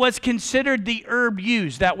 It was considered the herb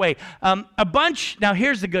used that way. Now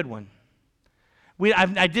here's the good one.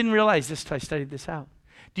 I didn't realize this till I studied this out.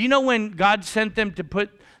 Do you know when God sent them to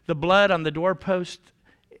put the blood on the doorpost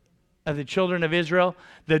of the children of Israel?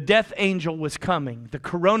 The death angel was coming. The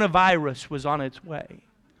coronavirus was on its way.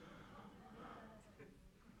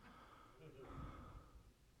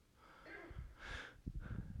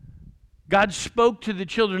 God spoke to the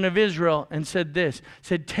children of Israel and said this,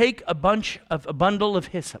 take a bundle of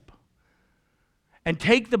hyssop, and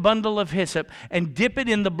take the bundle of hyssop and dip it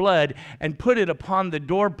in the blood and put it upon the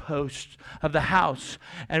doorposts of the house.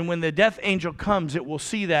 And when the death angel comes, it will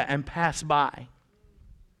see that and pass by.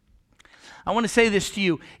 I want to say this to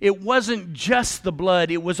you. It wasn't just the blood.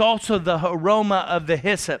 It was also the aroma of the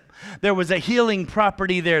hyssop. There was a healing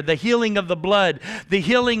property there. The healing of the blood, the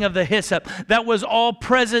healing of the hyssop. That was all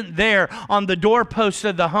present there on the doorposts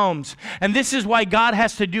of the homes. And this is why God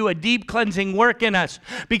has to do a deep cleansing work in us,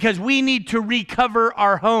 because we need to recover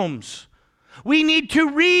our homes. We need to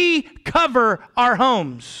recover our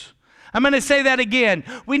homes. I'm going to say that again.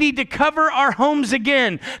 We need to cover our homes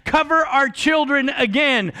again, cover our children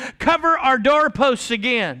again, cover our doorposts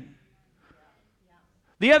again.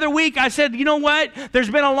 The other week I said, you know what? There's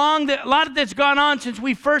been a lot that's gone on since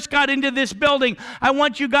we first got into this building. I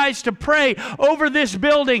want you guys to pray over this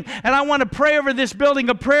building, and I want to pray over this building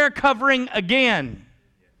a prayer covering again.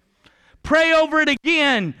 Pray over it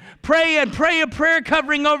again. Pray a prayer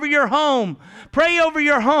covering over your home. Pray over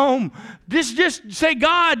your home. Just say,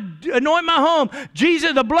 God, anoint my home.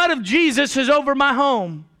 Jesus, the blood of Jesus is over my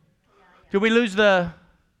home. Did we lose the?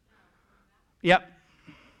 Yep.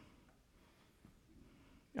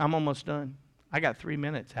 I'm almost done. I got 3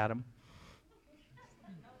 minutes, Adam.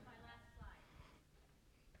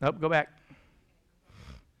 Nope, go back.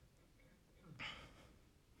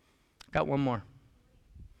 Got one more.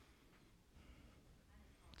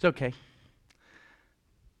 It's okay.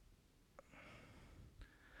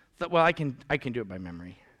 Well, I can do it by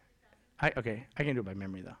memory. I can do it by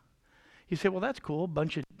memory though. You say, well, that's cool.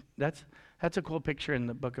 That's a cool picture in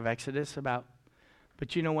the book of Exodus about.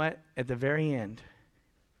 But you know what? At the very end,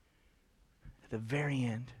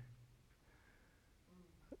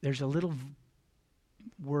 there's a little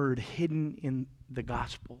word hidden in the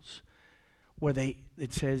Gospels where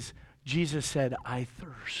it says, Jesus said, I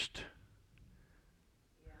thirst.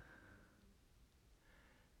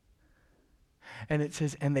 And it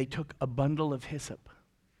says, and they took a bundle of hyssop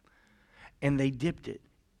and they dipped it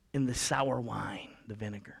in the sour wine, the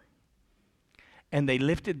vinegar. And they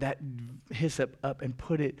lifted that hyssop up and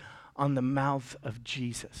put it on the mouth of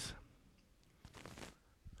Jesus.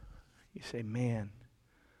 You say, man,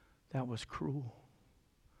 that was cruel.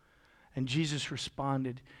 And Jesus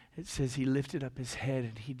responded. It says he lifted up his head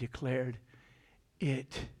and he declared,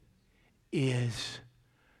 it is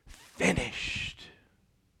finished.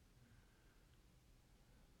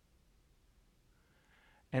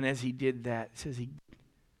 And as he did that, it says he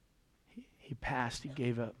passed, he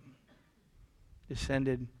gave up,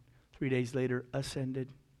 descended, 3 days later, ascended.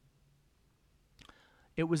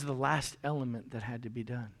 It was the last element that had to be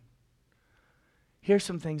done. Here's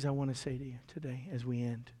some things I want to say to you today as we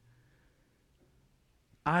end.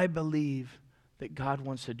 I believe that God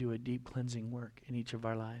wants to do a deep cleansing work in each of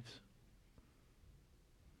our lives.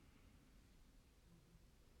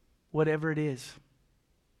 Whatever it is.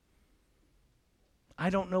 I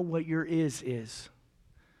don't know what your is.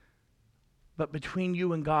 But between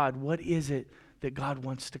you and God, what is it that God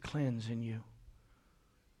wants to cleanse in you?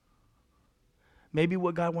 Maybe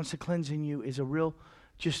what God wants to cleanse in you is a real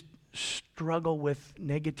just struggle with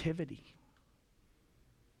negativity.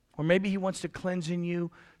 Or maybe he wants to cleanse in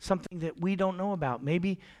you something that we don't know about.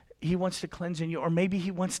 Maybe he wants to cleanse in you, or maybe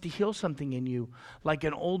he wants to heal something in you, like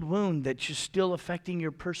an old wound that's just still affecting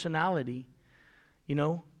your personality. You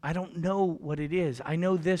know, I don't know what it is. I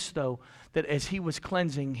know this, though, that as he was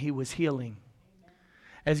cleansing, he was healing.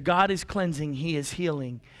 As God is cleansing, he is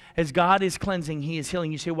healing. As God is cleansing, he is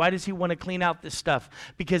healing. You say, why does he want to clean out this stuff?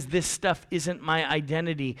 Because this stuff isn't my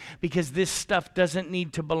identity. Because this stuff doesn't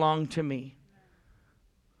need to belong to me.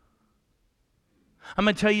 I'm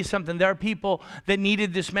going to tell you something. There are people that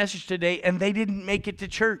needed this message today, and they didn't make it to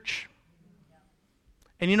church.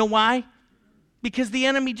 And you know why? Because the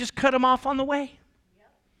enemy just cut them off on the way.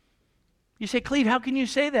 You say, Cleve, how can you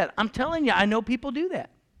say that? I'm telling you, I know people do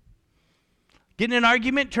that. Get in an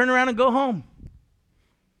argument, turn around and go home.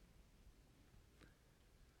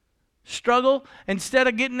 Struggle, instead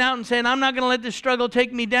of getting out and saying, I'm not going to let this struggle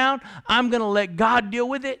take me down, I'm going to let God deal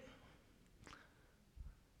with it.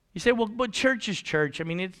 You say, well, but church is church. I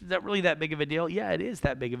mean, is that really that big of a deal? Yeah, it is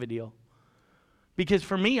that big of a deal. Because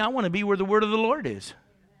for me, I want to be where the word of the Lord is.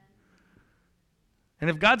 And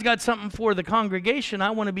if God's got something for the congregation, I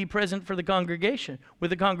want to be present for the congregation, with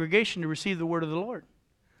the congregation to receive the word of the Lord.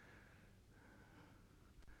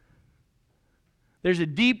 There's a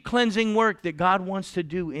deep cleansing work that God wants to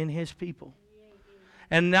do in his people.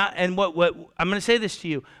 And what I'm going to say this to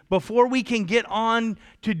you. Before we can get on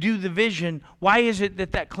to do the vision, why is it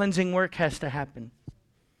that cleansing work has to happen?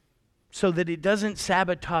 So that it doesn't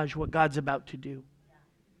sabotage what God's about to do.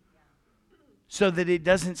 So that it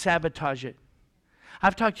doesn't sabotage it.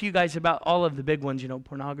 I've talked to you guys about all of the big ones,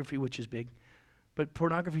 pornography, which is big. But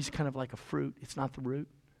pornography is kind of like a fruit. It's not the root.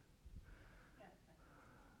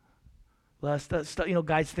 Lust,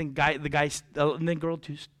 guys think the guys, and then girl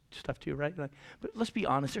too, stuff too, right? But let's be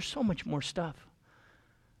honest, there's so much more stuff.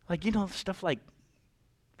 Like, stuff like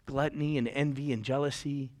gluttony and envy and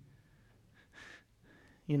jealousy.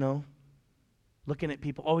 Looking at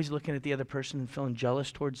people, always looking at the other person and feeling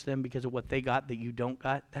jealous towards them because of what they got that you don't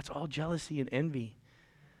got. That's all jealousy and envy.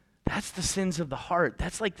 That's the sins of the heart.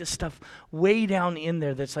 That's like the stuff way down in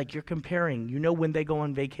there that's like you're comparing. When they go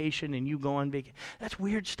on vacation and you go on vacation. That's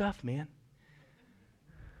weird stuff, man.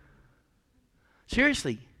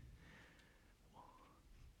 Seriously.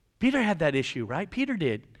 Peter had that issue, right? Peter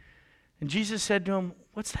did. And Jesus said to him,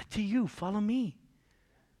 what's that to you? Follow me.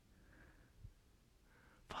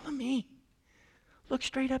 Follow me. Look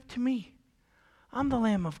straight up to me. I'm the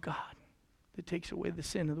Lamb of God that takes away the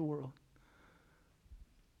sin of the world.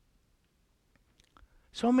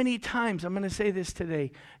 So many times, I'm going to say this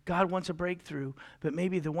today, God wants a breakthrough, but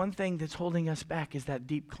maybe the one thing that's holding us back is that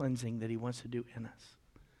deep cleansing that he wants to do in us.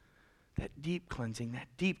 That deep cleansing, that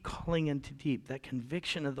deep calling into deep, that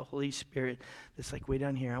conviction of the Holy Spirit that's like way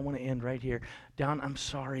down here. I want to end right here. Down, I'm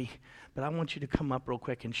sorry, but I want you to come up real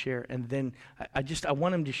quick and share. And then I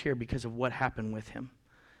want him to share because of what happened with him.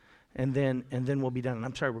 And then we'll be done. And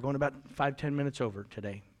I'm sorry, we're going about 5-10 minutes over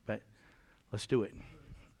today, but let's do it.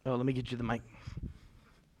 Oh, let me get you the mic.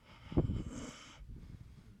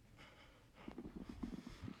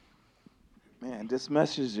 Man, this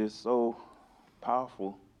message is so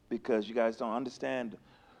powerful because you guys don't understand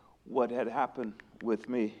what had happened with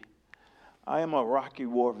me. I am a Rocky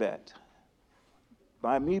War vet.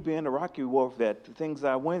 By me being a Rocky War vet, the things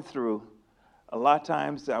I went through, a lot of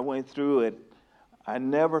times I went through it, I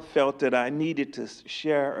never felt that I needed to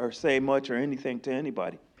share or say much or anything to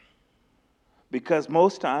anybody. Because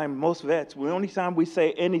most vets, the only time we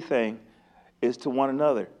say anything is to one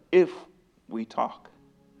another, if we talk.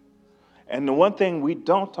 And the one thing we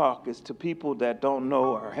don't talk is to people that don't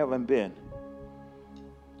know or haven't been.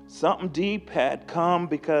 something deep had come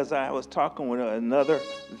because I was talking with another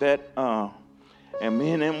vet, and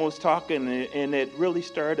me and him was talking, and it really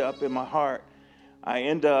stirred up in my heart. I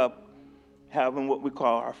end up having what we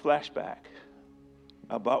call our flashback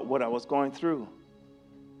about what I was going through.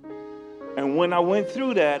 And when I went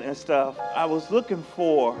through that and stuff, I was looking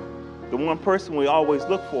for the one person we always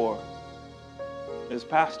look for is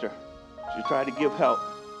pastor. She tried to give help.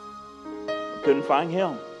 I couldn't find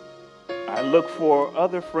him. I looked for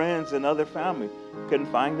other friends and other family. Couldn't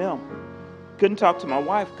find them. Couldn't talk to my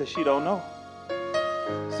wife because she don't know.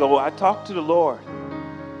 So I talked to the Lord.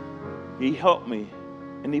 He helped me,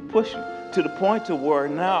 and he pushed me to the point to where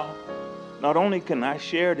now, not only can I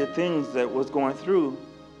share the things that was going through,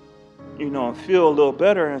 and feel a little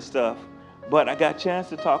better and stuff, but I got a chance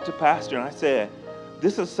to talk to pastor, and I said,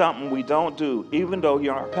 this is something we don't do. Even though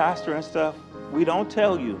you're our pastor and stuff, we don't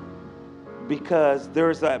tell you, because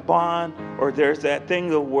there's that bond, or there's that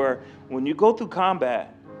thing of where when you go through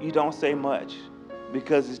combat, you don't say much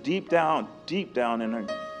because it's deep down in her.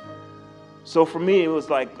 So for me, it was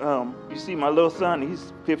like, you see my little son,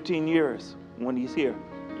 he's 15 years when he's here.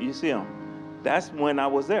 You see him. That's when I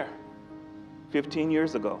was there, 15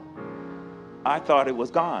 years ago. I thought it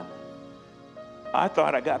was gone. I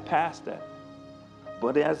thought I got past that.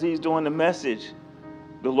 But as he's doing the message,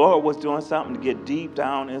 the Lord was doing something to get deep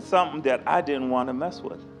down in something that I didn't want to mess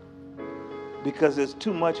with, because it's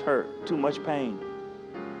too much hurt, too much pain.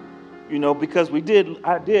 Because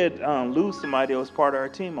I did lose somebody that was part of our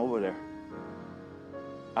team over there.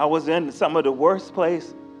 I was in some of the worst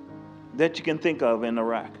place that you can think of in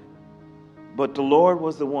Iraq. But the Lord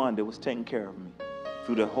was the one that was taking care of me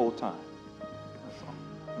through the whole time.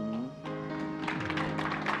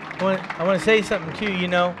 I want to say something too.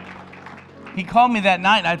 He called me that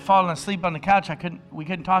night, and I'd fallen asleep on the couch. We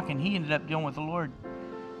couldn't talk, and he ended up dealing with the Lord.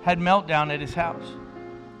 Had meltdown at his house.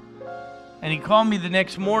 And he called me the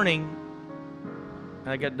next morning.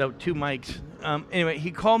 I got two mics. Anyway,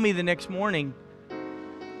 he called me the next morning,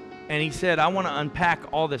 and he said, I want to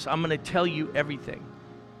unpack all this. I'm going to tell you everything.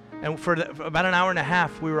 And for about an hour and a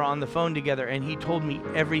half, we were on the phone together, and he told me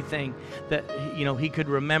everything that he could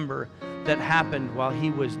remember that happened while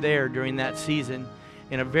he was there during that season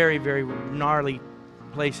in a very, very gnarly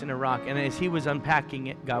place in Iraq. And as he was unpacking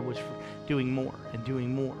it, God was doing more and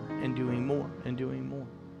doing more and doing more and doing more.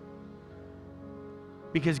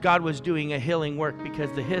 Because God was doing a healing work,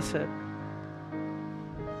 because the hyssop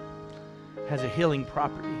has a healing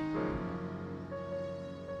property.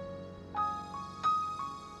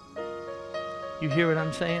 You hear what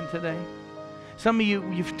I'm saying today? Some of you,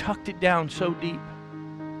 you've tucked it down so deep.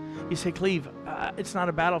 You say, Cleve, it's not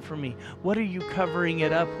a battle for me. What are you covering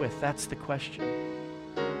it up with? That's the question.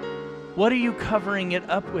 What are you covering it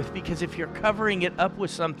up with? Because if you're covering it up with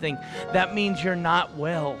something, that means you're not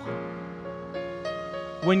well.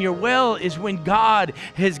 When you're well is when God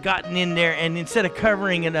has gotten in there, and instead of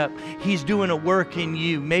covering it up, He's doing a work in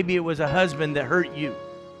you. Maybe it was a husband that hurt you.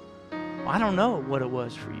 I don't know what it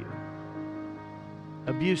was for you.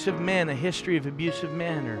 Abusive men, a history of abusive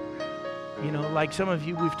men, or like some of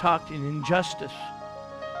you, we've talked in injustice.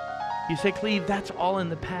 You say, Cleve, that's all in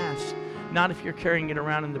the past. Not if you're carrying it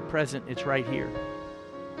around in the present. It's right here.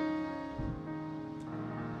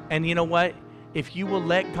 And you know what? If you will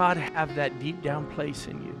let God have that deep down place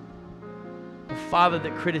in you, a father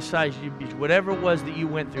that criticized you, whatever it was that you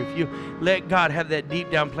went through, if you let God have that deep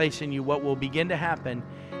down place in you, what will begin to happen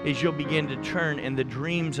is you'll begin to turn, and the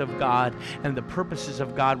dreams of God and the purposes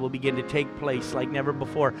of God will begin to take place like never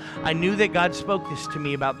before. I knew that God spoke this to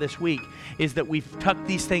me about this week, is that we've tucked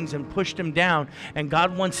these things and pushed them down, and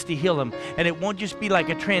God wants to heal them. And it won't just be like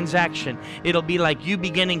a transaction. It'll be like you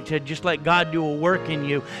beginning to just let God do a work in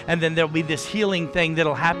you, and then there'll be this healing thing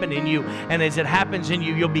that'll happen in you. And as it happens in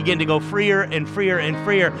you, you'll begin to go freer and freer and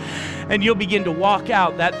freer, and you'll begin to walk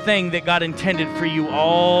out that thing that God intended for you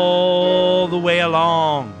all the way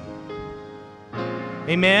along.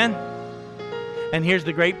 Amen? And here's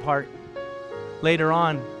the great part. Later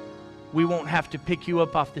on, we won't have to pick you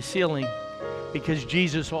up off the ceiling, because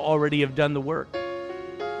Jesus will already have done the work.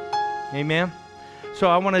 Amen? So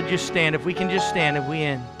I want to just stand. If we can just stand, if we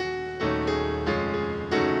end.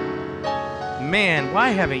 Man, why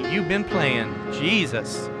haven't you been playing?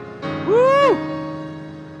 Jesus. Woo!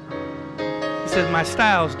 He says, my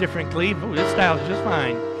style's different, Cleve. Oh, this style's just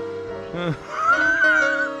fine.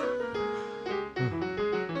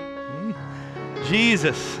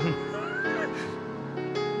 Jesus.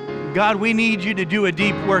 God, we need you to do a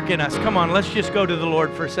deep work in us. Come on, let's just go to the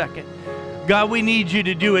Lord for a second. God, we need you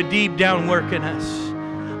to do a deep down work in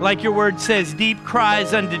us. Like your word says, deep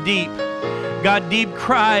cries unto deep. God, deep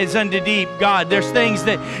cries unto deep. God, there's things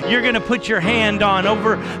that you're going to put your hand on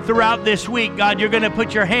over throughout this week. God, you're going to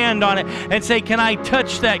put your hand on it and say, can I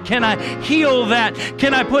touch that? Can I heal that?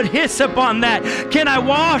 Can I put hyssop on that? Can I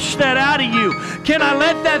wash that out of you? Can I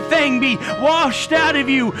let that thing be washed out of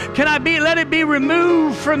you? Can I let it be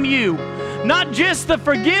removed from you? Not just the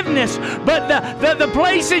forgiveness, but the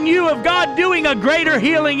place in you of God doing a greater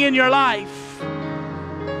healing in your life.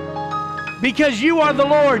 Because you are the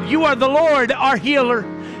Lord. You are the Lord, our healer.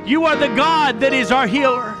 You are the God that is our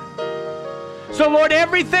healer. So, Lord,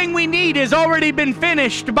 everything we need has already been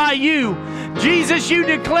finished by you. Jesus, you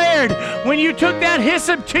declared when you took that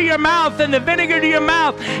hyssop to your mouth and the vinegar to your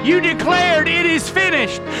mouth, you declared it is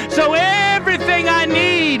finished. So everything I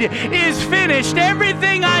need is finished.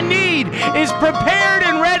 Everything I need is prepared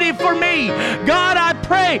and ready for me. God, I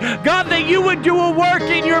pray, God, that you would do a work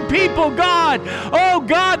in your people, God. Oh,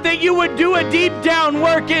 God, that you would do a deep down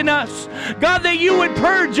work in us. God, that you would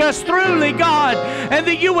purge us thoroughly, God, and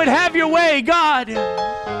that you would have your way, God.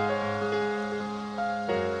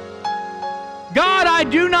 God, I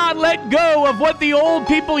do not let go of what the old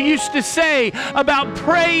people used to say about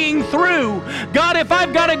praying through. God, if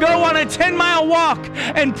I've got to go on a 10-mile walk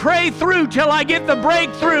and pray through till I get the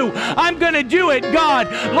breakthrough, I'm going to do it, God.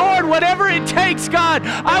 Lord, whatever it takes, God,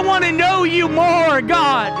 I want to know you more,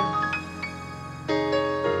 God.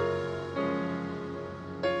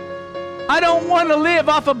 I don't want to live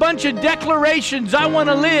off a bunch of declarations. I want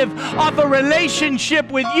to live off a relationship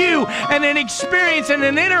with you and an experience and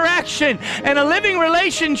an interaction and a living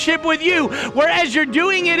relationship with you, where as you're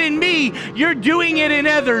doing it in me, you're doing it in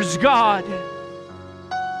others, God.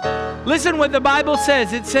 Listen what the Bible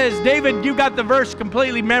says. It says, David, you got the verse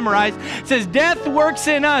completely memorized. It says, death works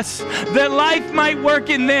in us that life might work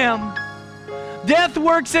in them. Death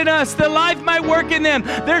works in us, that life might work in them.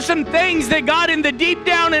 There's some things that God in the deep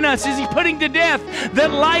down in us is He's putting to death, that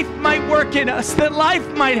life might work in us, that life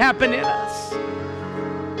might happen in us.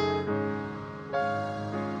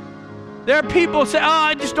 There are people who say, oh,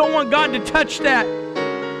 I just don't want God to touch that.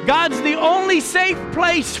 God's the only safe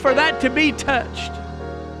place for that to be touched.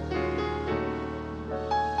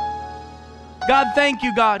 God, thank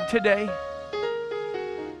you, God, today.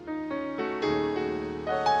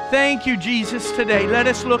 Thank you, Jesus, today. Let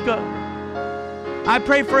us look up. I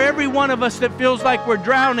pray for every one of us that feels like we're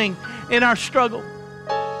drowning in our struggle.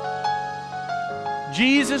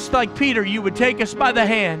 Jesus, like Peter, you would take us by the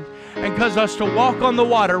hand and cause us to walk on the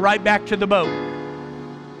water right back to the boat.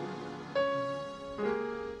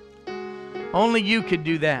 Only you could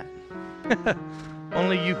do that.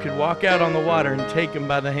 Only you could walk out on the water and take him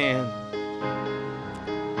by the hand.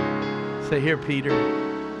 Say, here, Peter,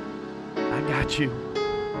 I got you.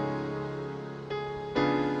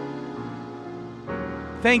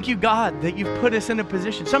 Thank you, God, that you've put us in a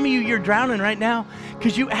position. Some of you, you're drowning right now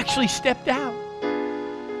because you actually stepped out.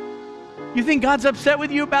 You think God's upset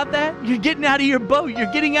with you about that? You're getting out of your boat.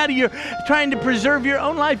 You're getting out of your, trying to preserve your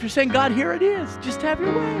own life. You're saying, God, here it is. Just have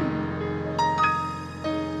your way.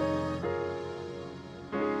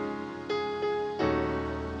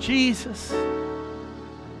 Jesus.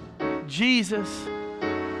 Jesus.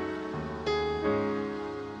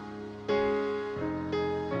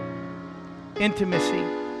 Intimacy.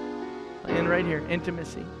 And right here,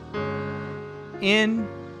 intimacy.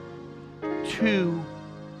 Into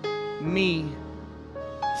me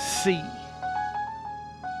see.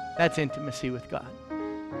 That's intimacy with God.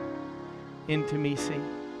 Intimacy.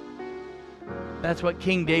 That's what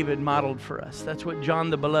King David modeled for us. That's what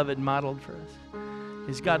John the Beloved modeled for us.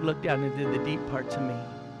 Is God looked down into the deep parts of me.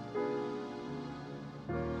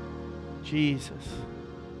 Jesus.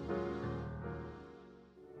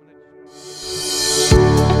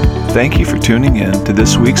 Thank you for tuning in to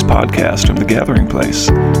this week's podcast from The Gathering Place.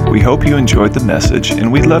 We hope you enjoyed the message, and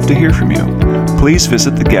we'd love to hear from you. Please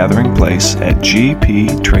visit The Gathering Place at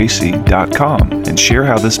gptracy.com and share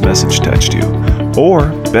how this message touched you.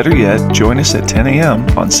 Or, better yet, join us at 10 a.m.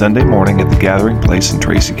 on Sunday morning at The Gathering Place in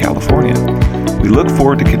Tracy, California. We look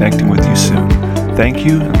forward to connecting with you soon. Thank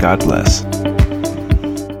you, and God bless.